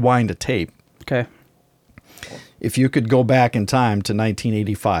like rewind a tape. Okay. If you could go back in time to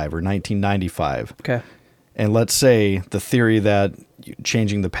 1985 or 1995. Okay. And let's say the theory that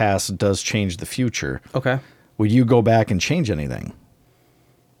changing the past does change the future. Okay. Would you go back and change anything?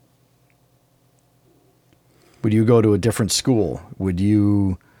 Would you go to a different school? Would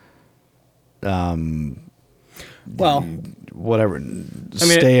you, whatever,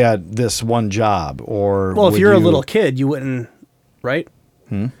 stay at this one job? Or if you're a little kid, you wouldn't, right?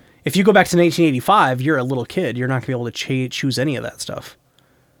 If you go back to 1985, you're a little kid. You're not going to be able to choose any of that stuff,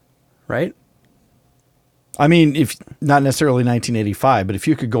 right? If not necessarily 1985, but if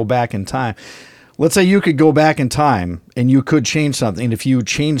you could go back in time, let's say you could go back in time and you could change something. And if you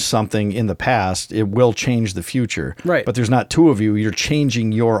change something in the past, it will change the future. Right. But there's not two of you. You're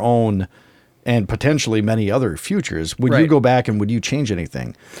changing your own and potentially many other futures. Would you Right. go back and would you change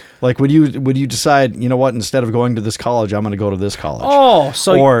anything? Like, would you decide, you know what, instead of going to this college, I'm going to go to this college? Oh,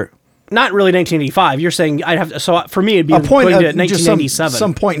 so or not really 1985. You're saying I'd have to. So for me, it'd be a point going to just 1997.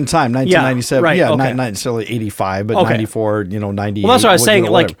 some point in time, 1997. right, okay. Not necessarily 85, but Okay. 94, 98. Well, that's what I was saying.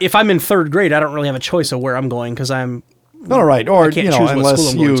 whatever. Like, if I'm in third grade, I don't really have a choice of where I'm going because I'm. No, right. Or, can't choose what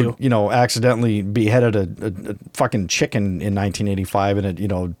unless school I'm going you, accidentally beheaded a fucking chicken in 1985 and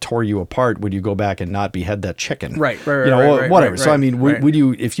it, tore you apart, would you go back and not behead that chicken? Right. Whatever. Right, So, right. would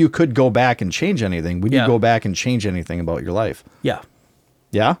you, if you could go back and change anything, would you Yeah. go back and change anything about your life? Yeah.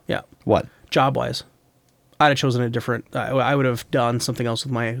 Yeah? Yeah. What? Job wise, I'd have chosen a different. I would have done something else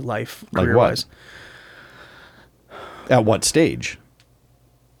with my life, Like career wise. At what stage?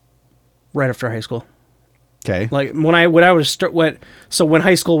 Right after high school. Okay. Like when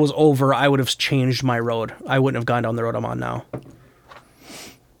high school was over, I would have changed my road. I wouldn't have gone down the road I'm on now.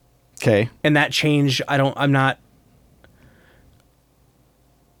 Okay. And that change, I'm not,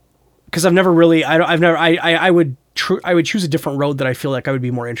 because I've never really, I would choose a different road that I feel like I would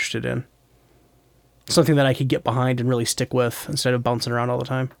be more interested in. Something that I could get behind and really stick with instead of bouncing around all the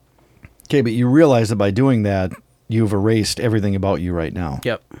time. Okay, but you realize that by doing that, you've erased everything about you right now.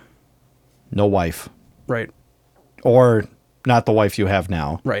 Yep. No wife. Right. Or not the wife you have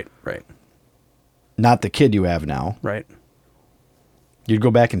now. Right. Not the kid you have now. Right. You'd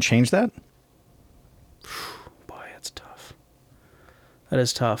go back and change that? Boy, that's tough. That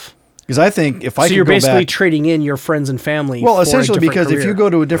is tough. Because I think if I could So you're go basically back, trading in your friends and family. well, for a essentially, different because if career. you go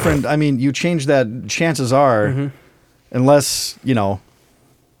to a different, you change that, chances are unless,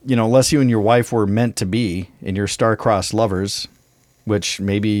 unless you and your wife were meant to be and you're star-crossed lovers, which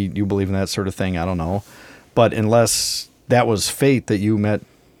maybe you believe in that sort of thing, I don't know. But unless that was fate that you met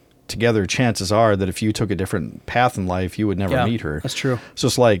together, chances are that if you took a different path in life, you would never meet her. That's true. So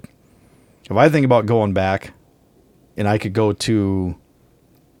it's like, if I think about going back and I could go to,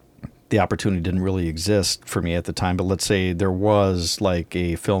 the opportunity didn't really exist for me at the time, but let's say there was like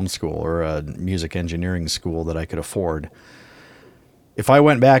a film school or a music engineering school that I could afford. If I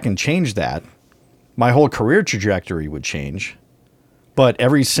went back and changed that, my whole career trajectory would change. But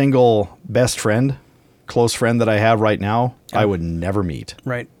every single best friend, close friend that I have right now, I would never meet.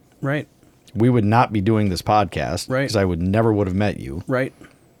 Right. We would not be doing this podcast because I would have met you. Right.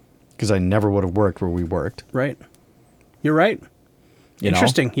 Because I never would have worked where we worked. Right. You're right. You know?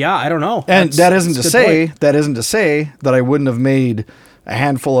 Interesting. Yeah, I don't know. And that isn't to say that I wouldn't have made a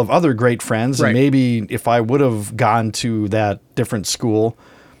handful of other great friends. And maybe if I would have gone to that different school,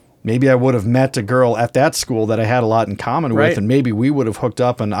 maybe I would have met a girl at that school that I had a lot in common with, and maybe we would have hooked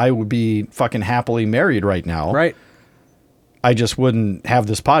up and I would be fucking happily married right now. Right. I just wouldn't have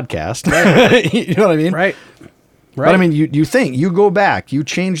this podcast. Right. You know what I mean? Right. But I mean, you think, you go back, you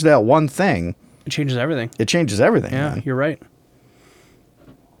change that one thing. It changes everything. It changes everything. Yeah, man. You're right.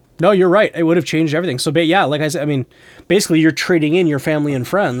 No, you're right. It would have changed everything. So, yeah, like I said, I mean, basically you're trading in your family and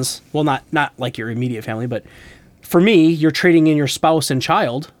friends. Well, not like your immediate family, but for me, you're trading in your spouse and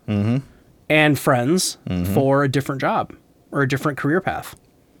child and friends for a different job or a different career path.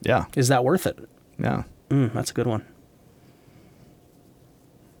 Yeah. Is that worth it? Yeah. That's a good one.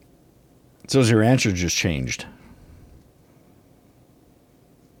 So has your answer just changed?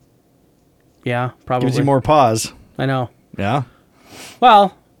 Yeah, probably. Gives you more pause. I know. Yeah.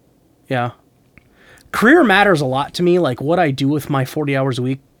 Well, yeah. Career matters a lot to me. Like what I do with my 40 hours a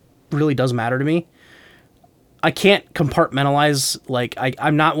week really does matter to me. I can't compartmentalize. Like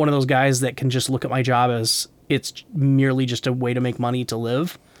I'm not one of those guys that can just look at my job as it's merely just a way to make money to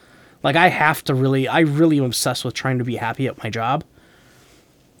live. Like I really am obsessed with trying to be happy at my job.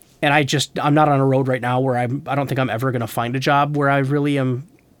 And I'm not on a road right now where I don't think I'm ever going to find a job where I really am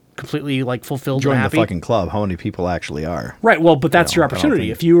completely like fulfilled and happy. Join the fucking club. How many people actually are? Right. Well, but that's your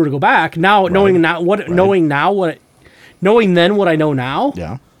opportunity. If you were to go back now, knowing then what I know now.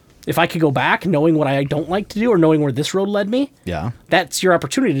 Yeah. If I could go back, knowing what I don't like to do or knowing where this road led me. Yeah. That's your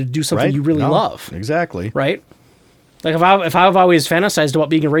opportunity to do something you really love. Exactly. Right. Like if I've always fantasized about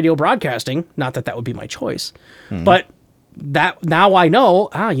being in radio broadcasting, not that would be my choice, but that now I know,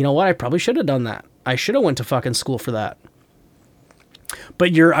 you know what? I probably should have done that. I should have went to fucking school for that.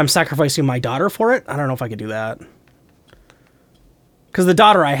 But I'm sacrificing my daughter for it. I don't know if I could do that. Because the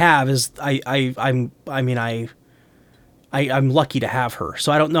daughter I have is I'm lucky to have her.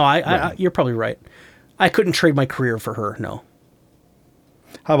 So I don't know. You're probably right. I couldn't trade my career for her. No.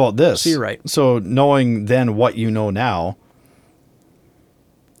 How about this? So you're right. So knowing then what you know now,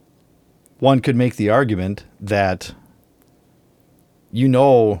 one could make the argument that you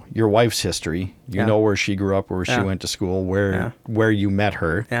know your wife's history. You know where she grew up, where she went to school, where you met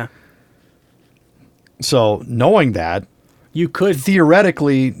her. Yeah. So knowing that, you could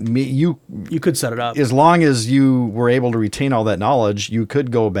theoretically you could set it up. As long as you were able to retain all that knowledge, you could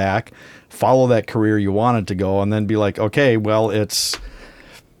go back, follow that career you wanted to go, and then be like, okay, well, it's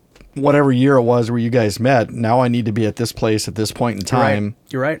whatever year it was where you guys met. Now I need to be at this place at this point in time.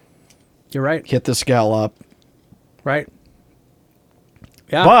 You're right. Hit this gal up. Right.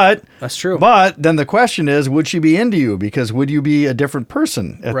 Yeah, but that's true. But then the question is, would she be into you? Because would you be a different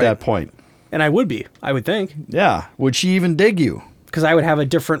person at that point? And I would be, I would think. Yeah. Would she even dig you? Because I would have a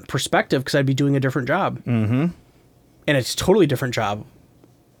different perspective because I'd be doing a different job. Mm-hmm. And it's a totally different job.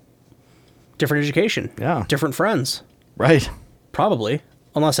 Different education. Yeah. Different friends. Right. Probably.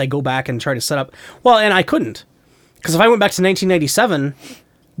 Unless I go back and try to set up. Well, and I couldn't. Because if I went back to 1997,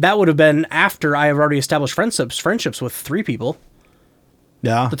 that would have been after I have already established friendships with 3 people.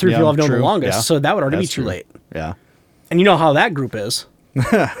 Yeah. The 3 people I've known the longest. Yeah. So that would already be too late. Yeah. And you know how that group is. You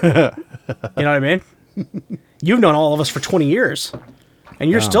know what I mean? You've known all of us for 20 years. And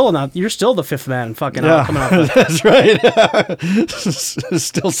you're still not. You're still the 5th man, fucking coming off. That's right.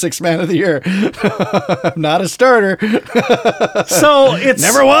 Still 6th man of the year. I'm not a starter. So it's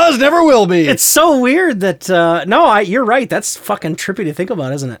never was, never will be. It's so weird that you're right. That's fucking trippy to think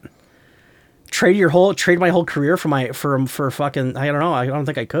about, isn't it? Trade my whole career for fucking. I don't know. I don't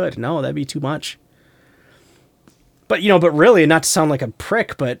think I could. No, that'd be too much. But but really, not to sound like a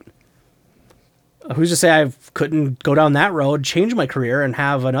prick, but who's to say I couldn't go down that road, change my career, and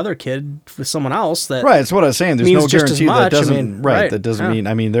have another kid with someone else? That right. That's what I was saying. There's no guarantee that doesn't. That doesn't mean.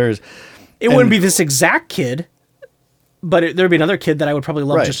 I mean, there's. It wouldn't be this exact kid, there'd be another kid that I would probably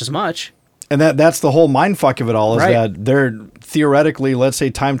love Right. just as much. And that's the whole mindfuck of it all, is Right. that they're theoretically, let's say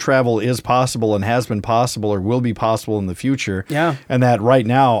time travel is possible and has been possible or will be possible in the future. Yeah. And that right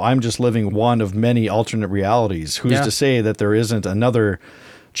now I'm just living one of many alternate realities. Who's Yeah. to say that there isn't another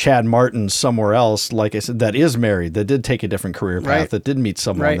Chad Martin somewhere else, like I said, that is married, that did take a different career path, Right. that did meet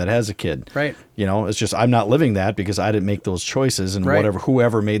someone Right. that has a kid. Right. You know, it's just I'm not living that because I didn't make those choices, and Right.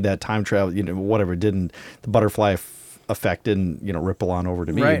 whoever made that time travel, whatever didn't, the butterfly effect didn't, ripple on over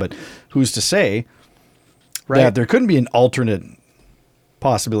to me. Right. But who's to say Right. that there couldn't be an alternate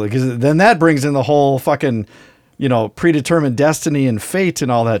possibility? Because then that brings in the whole fucking, predetermined destiny and fate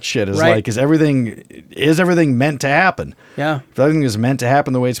and all that shit. Is Right. like, is everything meant to happen? Yeah. If everything is meant to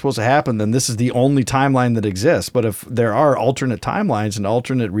happen the way it's supposed to happen, then this is the only timeline that exists. But if there are alternate timelines and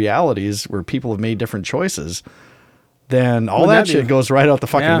alternate realities where people have made different choices, then all Wouldn't that that be- shit goes right out the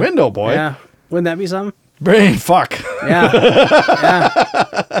fucking Yeah. window, boy. Yeah. Wouldn't that be something? Brain fuck. Yeah.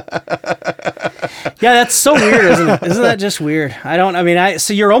 Yeah, that's so weird, isn't it? Isn't that just weird?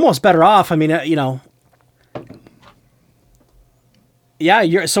 So you're almost better off. I mean,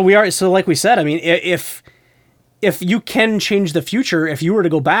 yeah, so like we said, I mean, if you can change the future, if you were to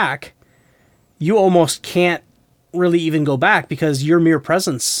go back, you almost can't really even go back because your mere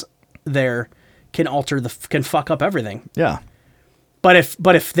presence there can can fuck up everything. Yeah. But if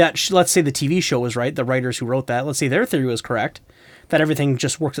that, let's say the TV show was right, the writers who wrote that, let's say their theory was correct, that everything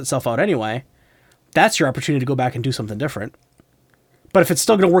just works itself out anyway, that's your opportunity to go back and do something different. But if it's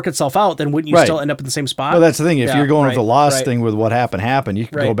still going to work itself out, then wouldn't you Right. still end up in the same spot? Well, that's the thing. If Yeah, you're going with right, the lost right. thing with what happened, you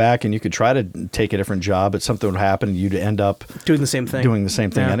could go Right. back and you could try to take a different job, but something would happen and you'd end up doing the same thing. doing the same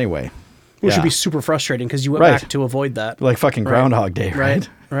thing Yeah. anyway. Which Yeah. would be super frustrating because you went Right. back to avoid that. Like fucking Groundhog Day, right?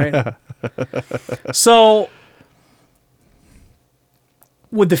 Right. So,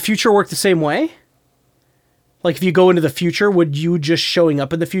 would the future work the same way? Like, if you go into the future, would you just showing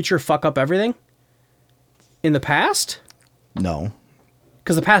up in the future fuck up everything? In the past? No.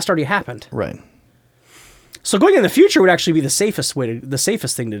 Because the past already happened. Right. So going in the future would actually be the safest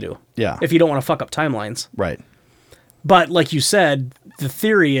thing to do. Yeah. If you don't want to fuck up timelines. Right. But like you said, the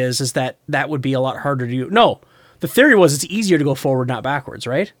theory is that would be a lot harder to do. No, the theory was it's easier to go forward, not backwards,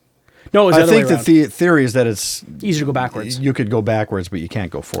 right? No, it was the I other think way the around. theory is that it's Easier to go backwards. you could go backwards, but you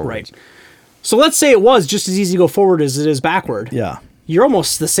can't go forward. Right. So let's say it was just as easy to go forward as it is backward. Yeah. You're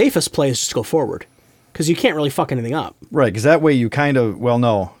almost the safest play is just to go forward because you can't really fuck anything up. Right. Because that way you kind of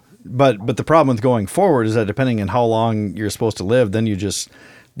no, but the problem with going forward is that depending on how long you're supposed to live, then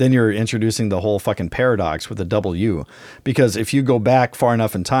you're introducing the whole fucking paradox with a double U. Because if you go back far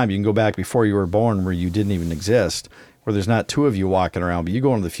enough in time, you can go back before you were born where you didn't even exist, where there's not two of you walking around, but you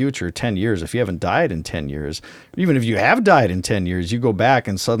go into the future 10 years. If you haven't died in 10 years, even if you have died in 10 years, you go back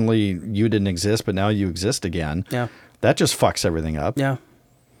and suddenly you didn't exist, but now you exist again. Yeah. That just fucks everything up. Yeah.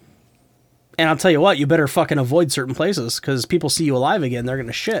 And I'll tell you what, you better fucking avoid certain places because people see you alive again, they're going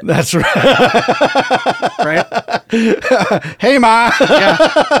to shit. That's right. Right? Hey, Ma.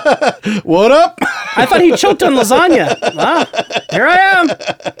 Yeah. What up? I thought he choked on lasagna. Well, here I am.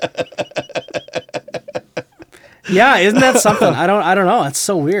 Yeah, isn't that something? I don't know. It's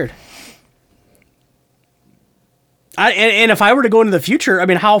so weird. And if I were to go into the future, I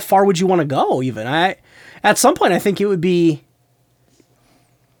mean, how far would you want to go? Even at some point, I think it would be.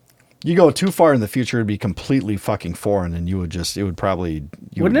 You go too far in the future, it'd be completely fucking foreign, and your Wouldn't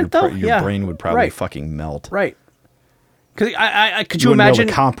it, though? Your Yeah. brain would probably Right. fucking melt. Right. Because could You you wouldn't be imagine able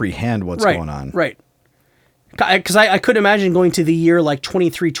to comprehend what's right, going on. Right. Because I couldn't imagine going to the year like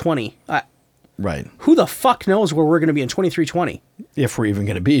 2320. Right. Who the fuck knows where we're going to be in 2320? If we're even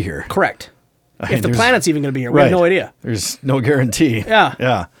going to be here. Correct. mean, If the there's- planet's even going to be here, we Right. have no idea. There's no guarantee. Yeah.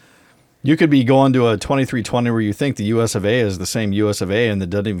 Yeah. You could be going to a 2320 where you think the US of A is the same US of A and that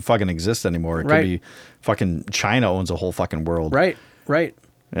doesn't even fucking exist anymore. It could Right. be fucking China owns a whole fucking world. Right. Right.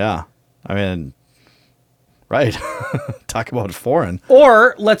 Yeah. I mean, right. Talk about foreign.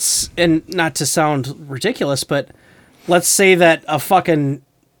 Or and not to sound ridiculous, but let's say that a fucking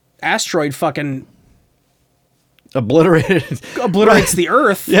asteroid fucking Obliterated. obliterates the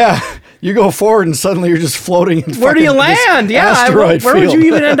Earth. Yeah. You go forward and suddenly you're just floating in Where do you fucking this land? Yeah. asteroid Where would field. you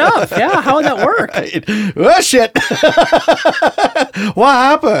even end up? Yeah. How would that work? Oh, shit. What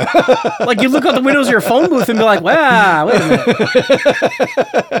happened? Like you look out the windows of your phone booth and be like, wow, wait a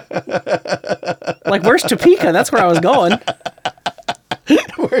minute. Like, where's Topeka? That's where I was going.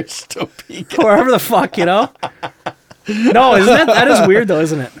 Where's Topeka? Wherever the fuck, No, isn't that is weird though,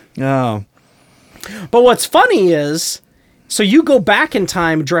 isn't it? No. But what's funny is, so you go back in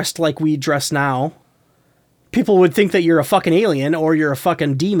time dressed like we dress now, people would think that you're a fucking alien or you're a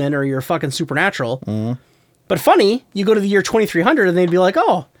fucking demon or you're a fucking supernatural. Mm-hmm. But funny, you go to the year 2300 and they'd be like,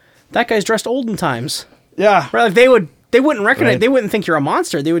 oh, that guy's dressed olden times. Yeah. Right? Like they wouldn't recognize, they wouldn't think you're a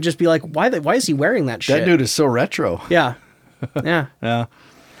monster. They would just be like, why is he wearing that shit? That dude is so retro. Yeah. Yeah. Yeah.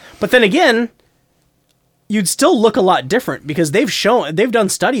 But then again, you'd still look a lot different because they've done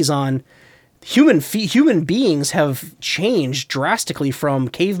studies on human beings have changed drastically from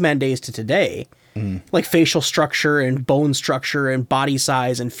caveman days to today. Like facial structure and bone structure and body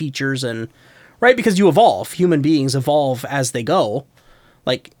size and features and right, because you evolve. Human beings evolve as they go.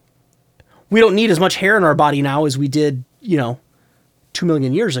 Like we don't need as much hair in our body now as we did, 2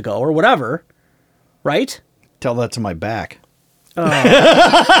 million years ago or whatever. Right? Tell that to my back. Tell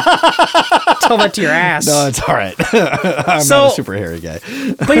that to your ass. No, it's all right. I'm not a super hairy guy.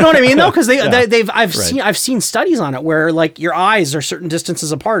 But you know what I mean, though, because I've seen studies on it where like your eyes are certain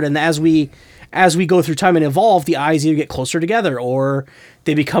distances apart, and as we go through time and evolve, the eyes either get closer together, or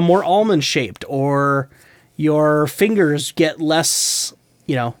they become more almond shaped, or your fingers get less,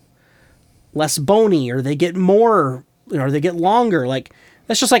 less bony, or they get more, or they get longer. Like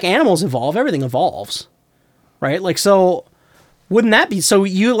that's just like animals evolve. Everything evolves, right? Like so. Wouldn't that be so?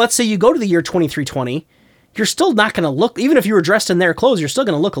 Let's say you go to the year 2320, you're still not going to look, even if you were dressed in their clothes, you're still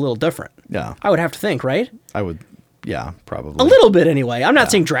going to look a little different. Yeah, I would have to think, right? I would, yeah, probably a little bit anyway. I'm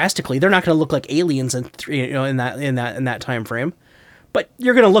not saying drastically. They're not going to look like aliens in that time frame, but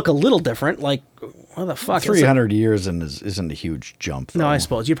you're going to look a little different. Like what the fuck? 300 years isn't a huge jump, though. No, I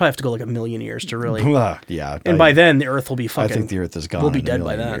suppose you'd probably have to go like 1,000,000 years to really. Yeah, and by then the Earth will be fucking. I think the Earth is gone. We'll be dead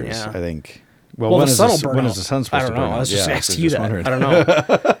by then. Years. Yeah, I think. Well, the sun will burn out. When is the sun supposed to burn out? I don't know. I was just asking you that. Wondering. I don't know.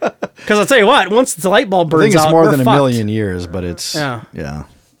 Because I'll tell you what, once the light bulb burns out, I think it's more than fucked. 1,000,000 years, but it's yeah.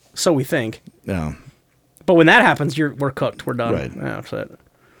 So we think. Yeah. But when that happens, we're cooked. We're done. Right. Yeah, that's it.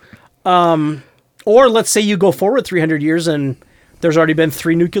 Or let's say you go forward 300 years and there's already been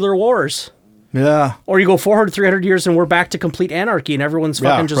 3 nuclear wars. Yeah. Or you go forward 300 years and we're back to complete anarchy and everyone's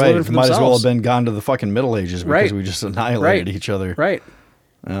fucking just living for Might themselves. as well have been gone to the fucking Middle Ages because we just annihilated each other. Right.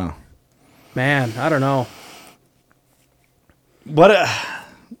 Yeah. Man, I don't know. But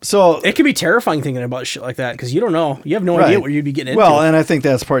so it can be terrifying thinking about shit like that because you don't know. You have no idea what you'd be getting into. Well, and I think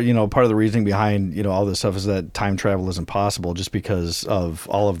that's part of the reasoning behind, all this stuff is that time travel isn't possible just because of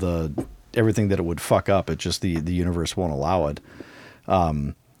all of everything that it would fuck up. It just the universe won't allow it.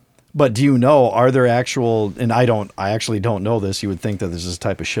 But do you know, are there actual, and I actually don't know this. You would think that this is the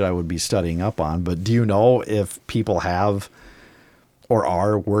type of shit I would be studying up on, but do you know if people have or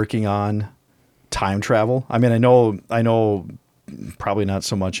are working on time travel? I mean, I know probably not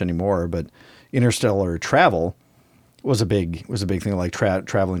so much anymore, but interstellar travel was a big thing, like trying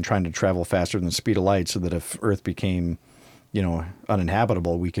to travel faster than the speed of light so that if Earth became,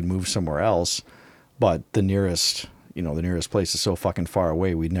 uninhabitable, we could move somewhere else. But the nearest place is so fucking far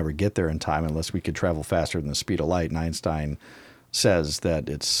away, we'd never get there in time unless we could travel faster than the speed of light. And Einstein says that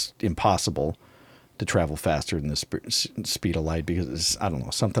it's impossible to travel faster than the speed of light because it's, I don't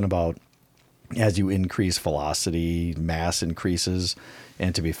know, something about as you increase velocity, mass increases,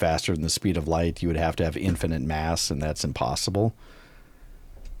 and to be faster than the speed of light, you would have to have infinite mass, and that's impossible.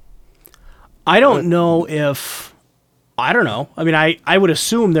 I don't know. I mean, I would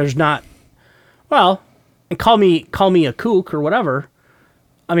assume there's not. Well, and call me a kook or whatever.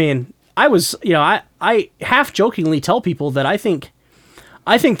 I mean, I half jokingly tell people that I think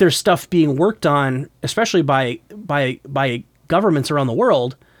there's stuff being worked on, especially by governments around the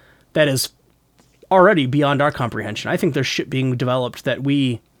world, that is already beyond our comprehension. I think there's shit being developed that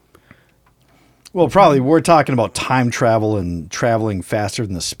we. Well, probably we're talking about time travel and traveling faster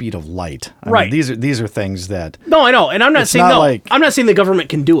than the speed of light. I mean, these are things that. No, I know, and I'm not saying I'm not saying the government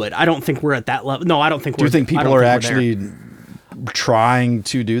can do it. I don't think we're at that level. No, I don't think. Do you think people are actually trying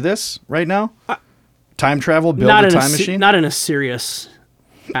to do this right now? Time travel, build a time machine? Not in a serious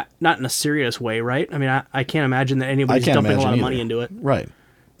way, right? I mean, I can't imagine that anybody's dumping a lot of money into it, right?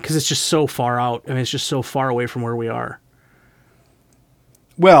 Because it's just so far out. I mean, it's just so far away from where we are.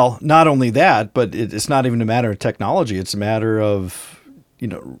 Well, not only that, but it's not even a matter of technology. It's a matter of,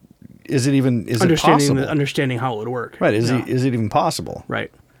 is it possible? Understanding how it would work. Right. Is it even possible?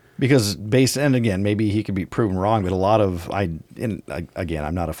 Right. Because and again, maybe he could be proven wrong, but a lot of, again,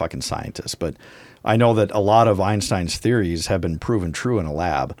 I'm not a fucking scientist, but I know that a lot of Einstein's theories have been proven true in a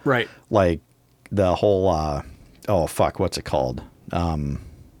lab. Right. Like the whole, what's it called?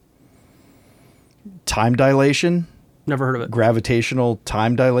 Time dilation. Never heard of it. Gravitational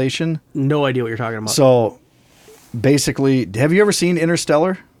time dilation. No idea what you're talking about. So basically, have you ever seen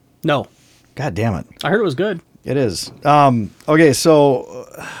Interstellar? No. God damn it. I heard it was good. It is. Okay, so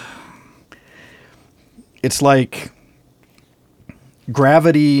it's like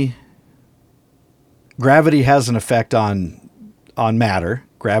gravity gravity has an effect on matter.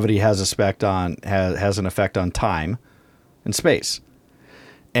 Gravity has has an effect on time and space.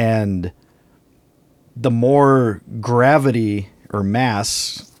 And the more gravity or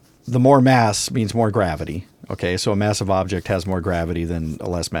mass, the more mass means more gravity. Okay, so a massive object has more gravity than a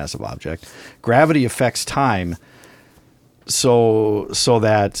less massive object. Gravity affects time so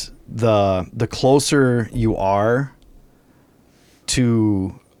that the closer you are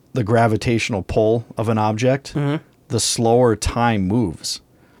to the gravitational pull of an object, the slower time moves.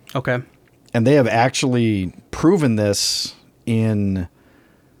 Okay. And they have actually proven this in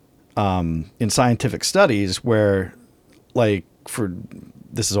scientific studies where, like,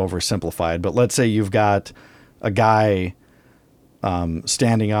 this is oversimplified, but let's say you've got a guy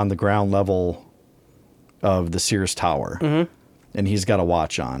standing on the ground level of the Sears Tower, and he's got a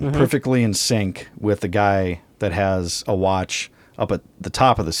watch on, perfectly in sync with the guy that has a watch up at the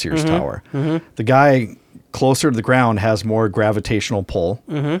top of the Sears Tower. The guy closer to the ground has more gravitational pull.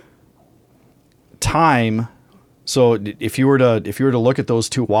 Time. So if you were to look at those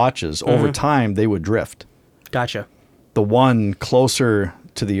two watches over time, they would drift. Gotcha. The one closer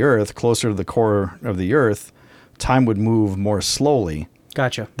to the Earth, closer to the core of the Earth, time would move more slowly.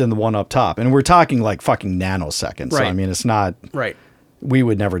 Gotcha. Than the one up top. And we're talking like fucking nanoseconds. Right. So I mean, it's not. Right. We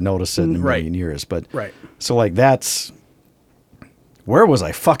would never notice it in a million years. But right. So like that's. Where was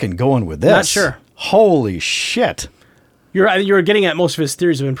I fucking going with this? Not sure. Holy shit. You're getting at most of his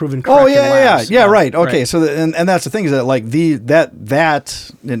theories have been proven correct. Oh yeah, right. Okay, right. So and that's the thing is that like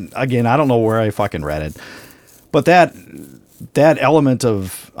that and again I don't know where I fucking read it, but that element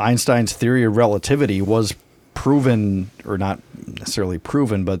of Einstein's theory of relativity was proven, or not necessarily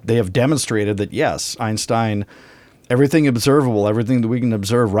proven, but they have demonstrated that yes, Einstein, everything observable, everything that we can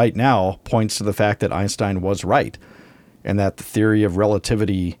observe right now points to the fact that Einstein was right, and that the theory of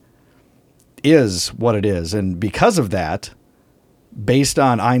relativity is what it is. And because of that, based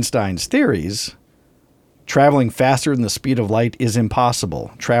on Einstein's theories, traveling faster than the speed of light is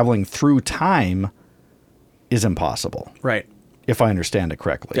impossible. Traveling through time is impossible. Right. If I understand it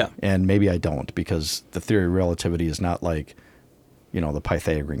correctly. Yeah. And maybe I don't, because the theory of relativity is not like, the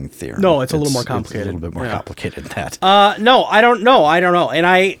Pythagorean theorem. No, it's a little more complicated. It's a little bit more complicated than that. No, I don't know.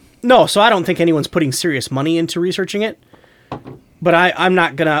 And so I don't think anyone's putting serious money into researching it. But I'm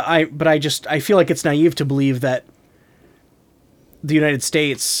not gonna. I feel like it's naive to believe that the United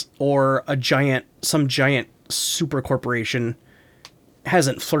States or some giant super corporation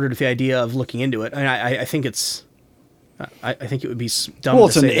hasn't flirted with the idea of looking into it. I think it's. I think it would be dumb. Well,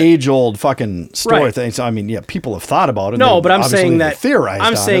 it's an age-old fucking story right. thing. So I mean, yeah, people have thought about it. No, but I'm saying that theorized.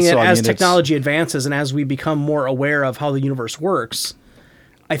 I'm saying that as technology advances and as we become more aware of how the universe works,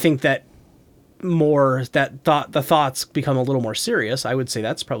 I think that. The thoughts become a little more serious. I would say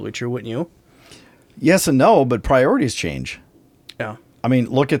that's probably true, wouldn't you? Yes and no, but priorities change. Yeah. I mean,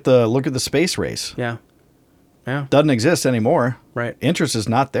 look at the space race. Yeah. Yeah. Doesn't exist anymore. Right. Interest is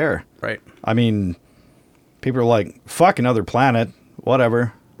not there. Right. I mean, people are like, fuck another planet,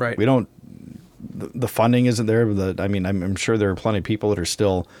 whatever. Right. We don't. The funding isn't there. I'm sure there are plenty of people that are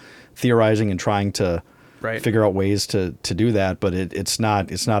still theorizing and trying to. Right. Figure out ways to do that, but it's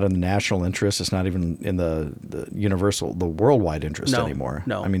not in the national interest. It's not even in the universal, the worldwide interest anymore.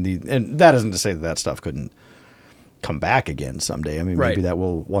 No. I mean, and that isn't to say that stuff couldn't come back again someday. I mean, maybe that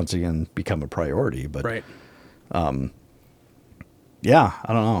will once again become a priority. But right. Yeah,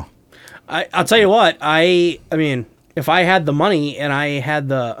 I don't know. I'll tell you what. I mean, if I had the money and I had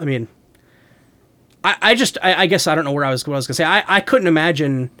the, I guess I don't know what I was gonna say. I couldn't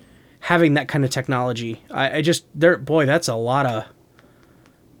imagine having that kind of technology. That's a lot of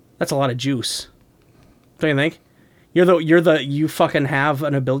juice. Don't you think? You fucking have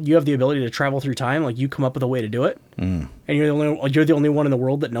an ability. You have the ability to travel through time. Like you come up with a way to do it, and you're the only one in the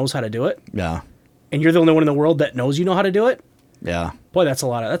world that knows how to do it. Yeah. And you're the only one in the world that knows you know how to do it. Yeah. Boy, that's a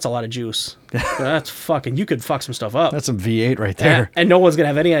lot of juice. That's fucking. You could fuck some stuff up. That's some V8 right there. And no one's gonna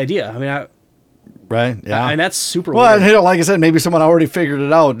have any idea. Right. Yeah. And that's super weird. Well, like I said, maybe someone already figured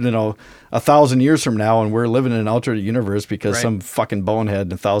it out, 1,000 years from now, and we're living in an alternate universe because some fucking bonehead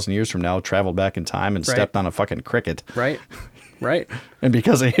 1,000 years from now traveled back in time and stepped on a fucking cricket. Right. Right. And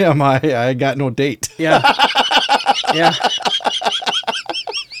because of him, I got no date. Yeah. Yeah.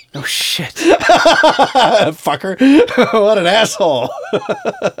 Oh shit. Fucker. What an asshole.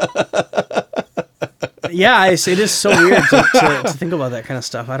 Yeah, it is so weird to think about that kind of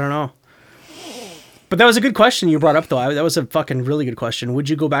stuff. I don't know. But that was a good question you brought up, though. That was a fucking really good question. Would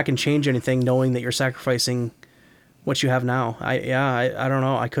you go back and change anything knowing that you're sacrificing what you have now? I don't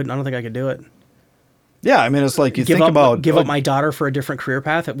know. I couldn't. I don't think I could do it. Yeah, I mean, it's like you give think about up my daughter for a different career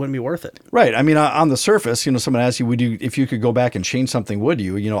path. It wouldn't be worth it. Right. I mean, on the surface, someone asks you, would you, if you could go back and change something, would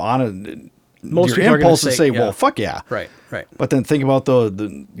you? Most your people impulse are to say, yeah. well, fuck yeah. Right. But then think about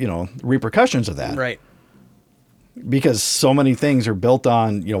the repercussions of that. Right. Because so many things are built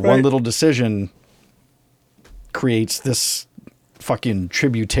on, one little decision creates this fucking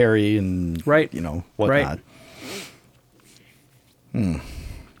tributary and, whatnot. Right.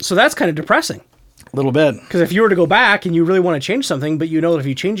 So that's kind of depressing. A little bit. Because if you were to go back and you really want to change something, but that if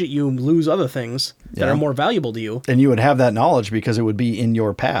you change it, you lose other things that are more valuable to you. And you would have that knowledge because it would be in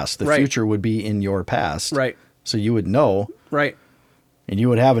your past. The right. future would be in your past. Right. So you would know. Right. And you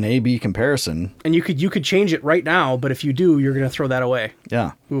would have an A-B comparison. And you could change it right now, but if you do, you're going to throw that away.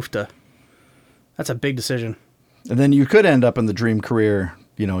 Yeah. Oofta. That's a big decision. And then you could end up in the dream career.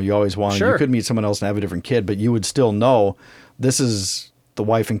 You always wanted. Sure. You could meet someone else and have a different kid, but you would still know this is the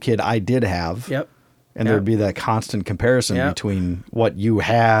wife and kid I did have. Yep. And there'd be that constant comparison between what you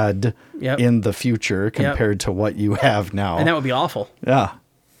had in the future compared to what you have now. And that would be awful. Yeah.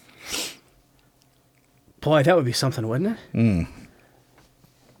 Boy, that would be something, wouldn't it?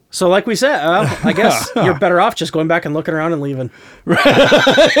 So like we said, I guess you're better off just going back and looking around and leaving.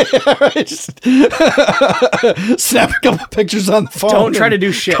 Right. Just snap a couple pictures on the phone. Don't try to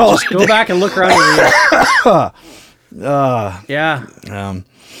do shit. Just go back and look around and leave. Yeah.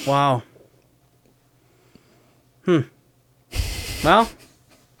 Wow. Well,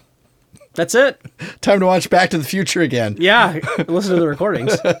 that's it. Time to watch Back to the Future again. Yeah, listen to the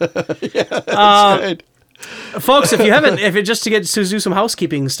recordings. That's right. Folks, just to do some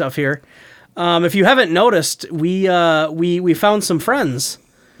housekeeping stuff here, if you haven't noticed, we found some friends.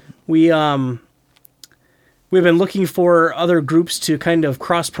 We've been looking for other groups to kind of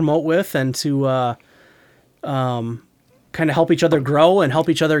cross promote with and to kind of help each other grow and help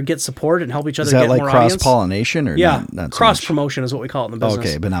each other get support and help each other get more audience. Is that like cross-pollination or not so cross much? Promotion is what we call it in the business.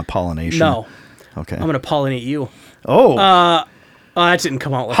 Okay, but not pollination. No. Okay. I'm going to pollinate you. Oh. That didn't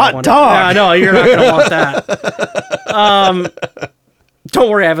come out like hot I wanted. dog. Yeah, no, you're not going to want that. Don't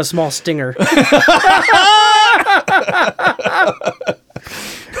worry, I have a small stinger.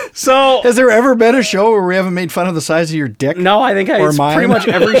 So, has there ever been a show where we haven't made fun of the size of your dick? No, I think it's pretty much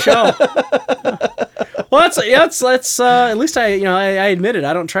every show. Well, that's at least I admit it.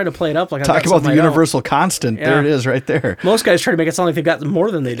 I don't try to play it up like I talk about the universal constant. Yeah. There it is, right there. Most guys try to make it sound like they've got more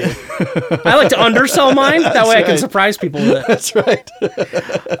than they do. I like to undersell mine. That way, I can surprise people with it. That's right.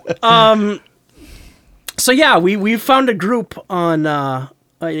 So yeah, we found a group on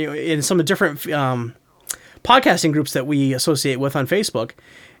in some of the different podcasting groups that we associate with on Facebook,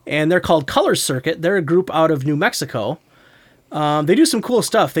 and they're called Color Circuit. They're a group out of New Mexico. They do some cool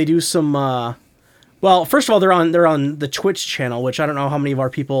stuff. They do some. Well, first of all, they're on the Twitch channel, which I don't know how many of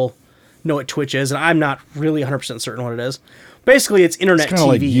our people know what Twitch is, and I'm not really 100% certain what it is. Basically, it's internet TV.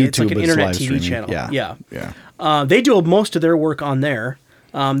 Like YouTube, it's like an internet TV channel. Yeah. They do most of their work on there.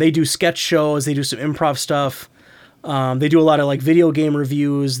 They do sketch shows. They do some improv stuff. They do a lot of like video game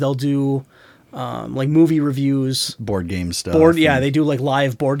reviews. They'll do like movie reviews, board game stuff. They do like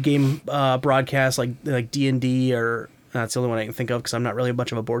live board game broadcasts, like D&D, or that's the only one I can think of because I'm not really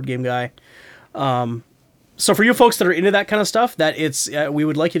much of a board game guy. So for you folks that are into that kind of stuff, we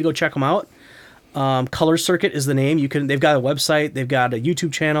would like you to go check them out. Color Circuit is the name. They've got a website, they've got a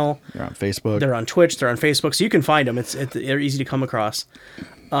YouTube channel. They're on Facebook. They're on Twitch. They're on Facebook, so you can find them. They're easy to come across.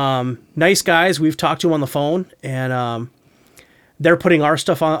 Nice guys. We've talked to them on the phone, and they're putting our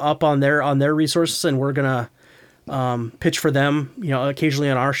stuff up on their resources, and we're gonna pitch for them, occasionally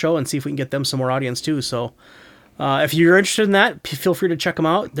on our show and see if we can get them some more audience too. So. If you're interested in that, feel free to check them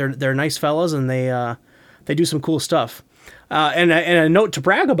out. They're nice fellas, and they do some cool stuff. And a note to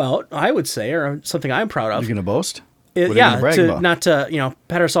brag about, I would say, or something I'm proud of. You're gonna boast? Not to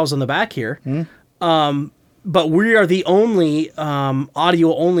pat ourselves on the back here. But we are the only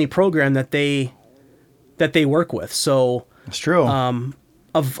audio only program that they work with. So that's true. Of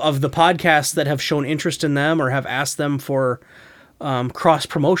the podcasts that have shown interest in them or have asked them for cross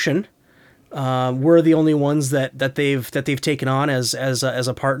promotion. We're the only ones that they've taken on as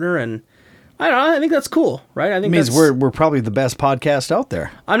a partner, and I don't know. I think that's cool, right? I think it means we're probably the best podcast out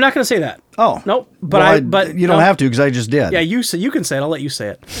there. I'm not going to say that. Oh, nope. But but you don't have to because I just did. Yeah, you can say it. I'll let you say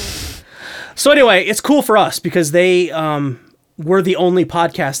it. So anyway, it's cool for us because we're the only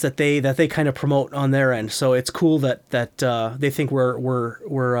podcast that they kind of promote on their end. So it's cool that they think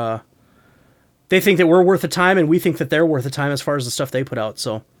they think that we're worth the time, and we think that they're worth the time as far as the stuff they put out.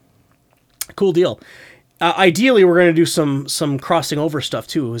 So. Cool deal. ideally, we're going to do some crossing over stuff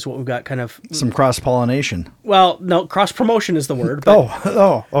too. Is what we've got kind of some cross pollination. Well, no, cross promotion is the word. But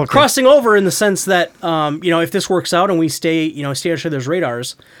Okay. crossing over in the sense that if this works out and we stay on each other's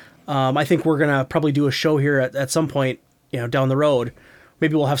radars, I think we're gonna probably do a show here at some point down the road.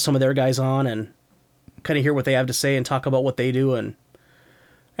 Maybe we'll have some of their guys on and kind of hear what they have to say and talk about what they do and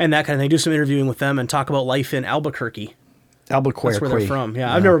that kind of thing. Do some interviewing with them and talk about life in Albuquerque. Albuquerque. That's where they're from.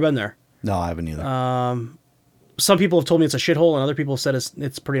 Yeah, I've never been there. No, I haven't either. Some people have told me it's a shithole, and other people have said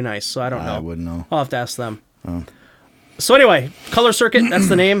it's pretty nice. So I don't know. I wouldn't know. I'll have to ask them. Oh. So anyway, Color Circuit, that's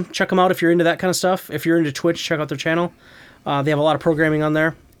the name. Check them out if you're into that kind of stuff. If you're into Twitch, check out their channel. They have a lot of programming on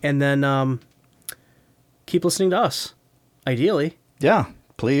there. And then keep listening to us, ideally. Yeah,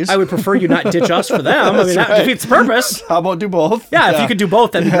 please. I would prefer you not ditch us for them. I mean, that defeats the purpose. How about do both? Yeah, if you could do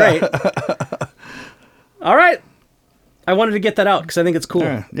both, that'd be great. All right. I wanted to get that out because I think it's cool.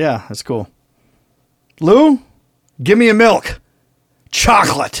 Yeah, that's cool. Lou, give me a milk.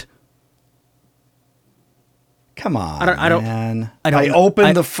 Chocolate. Come on, man. I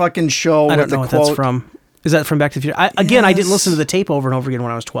opened the fucking show with the quote. I don't know what that's from. Is that from Back to the Future? I didn't listen to the tape over and over again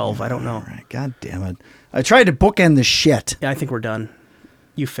when I was 12. I don't know. All right, God damn it. I tried to bookend the shit. Yeah, I think we're done.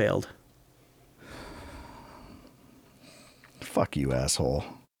 You failed. Fuck you, asshole.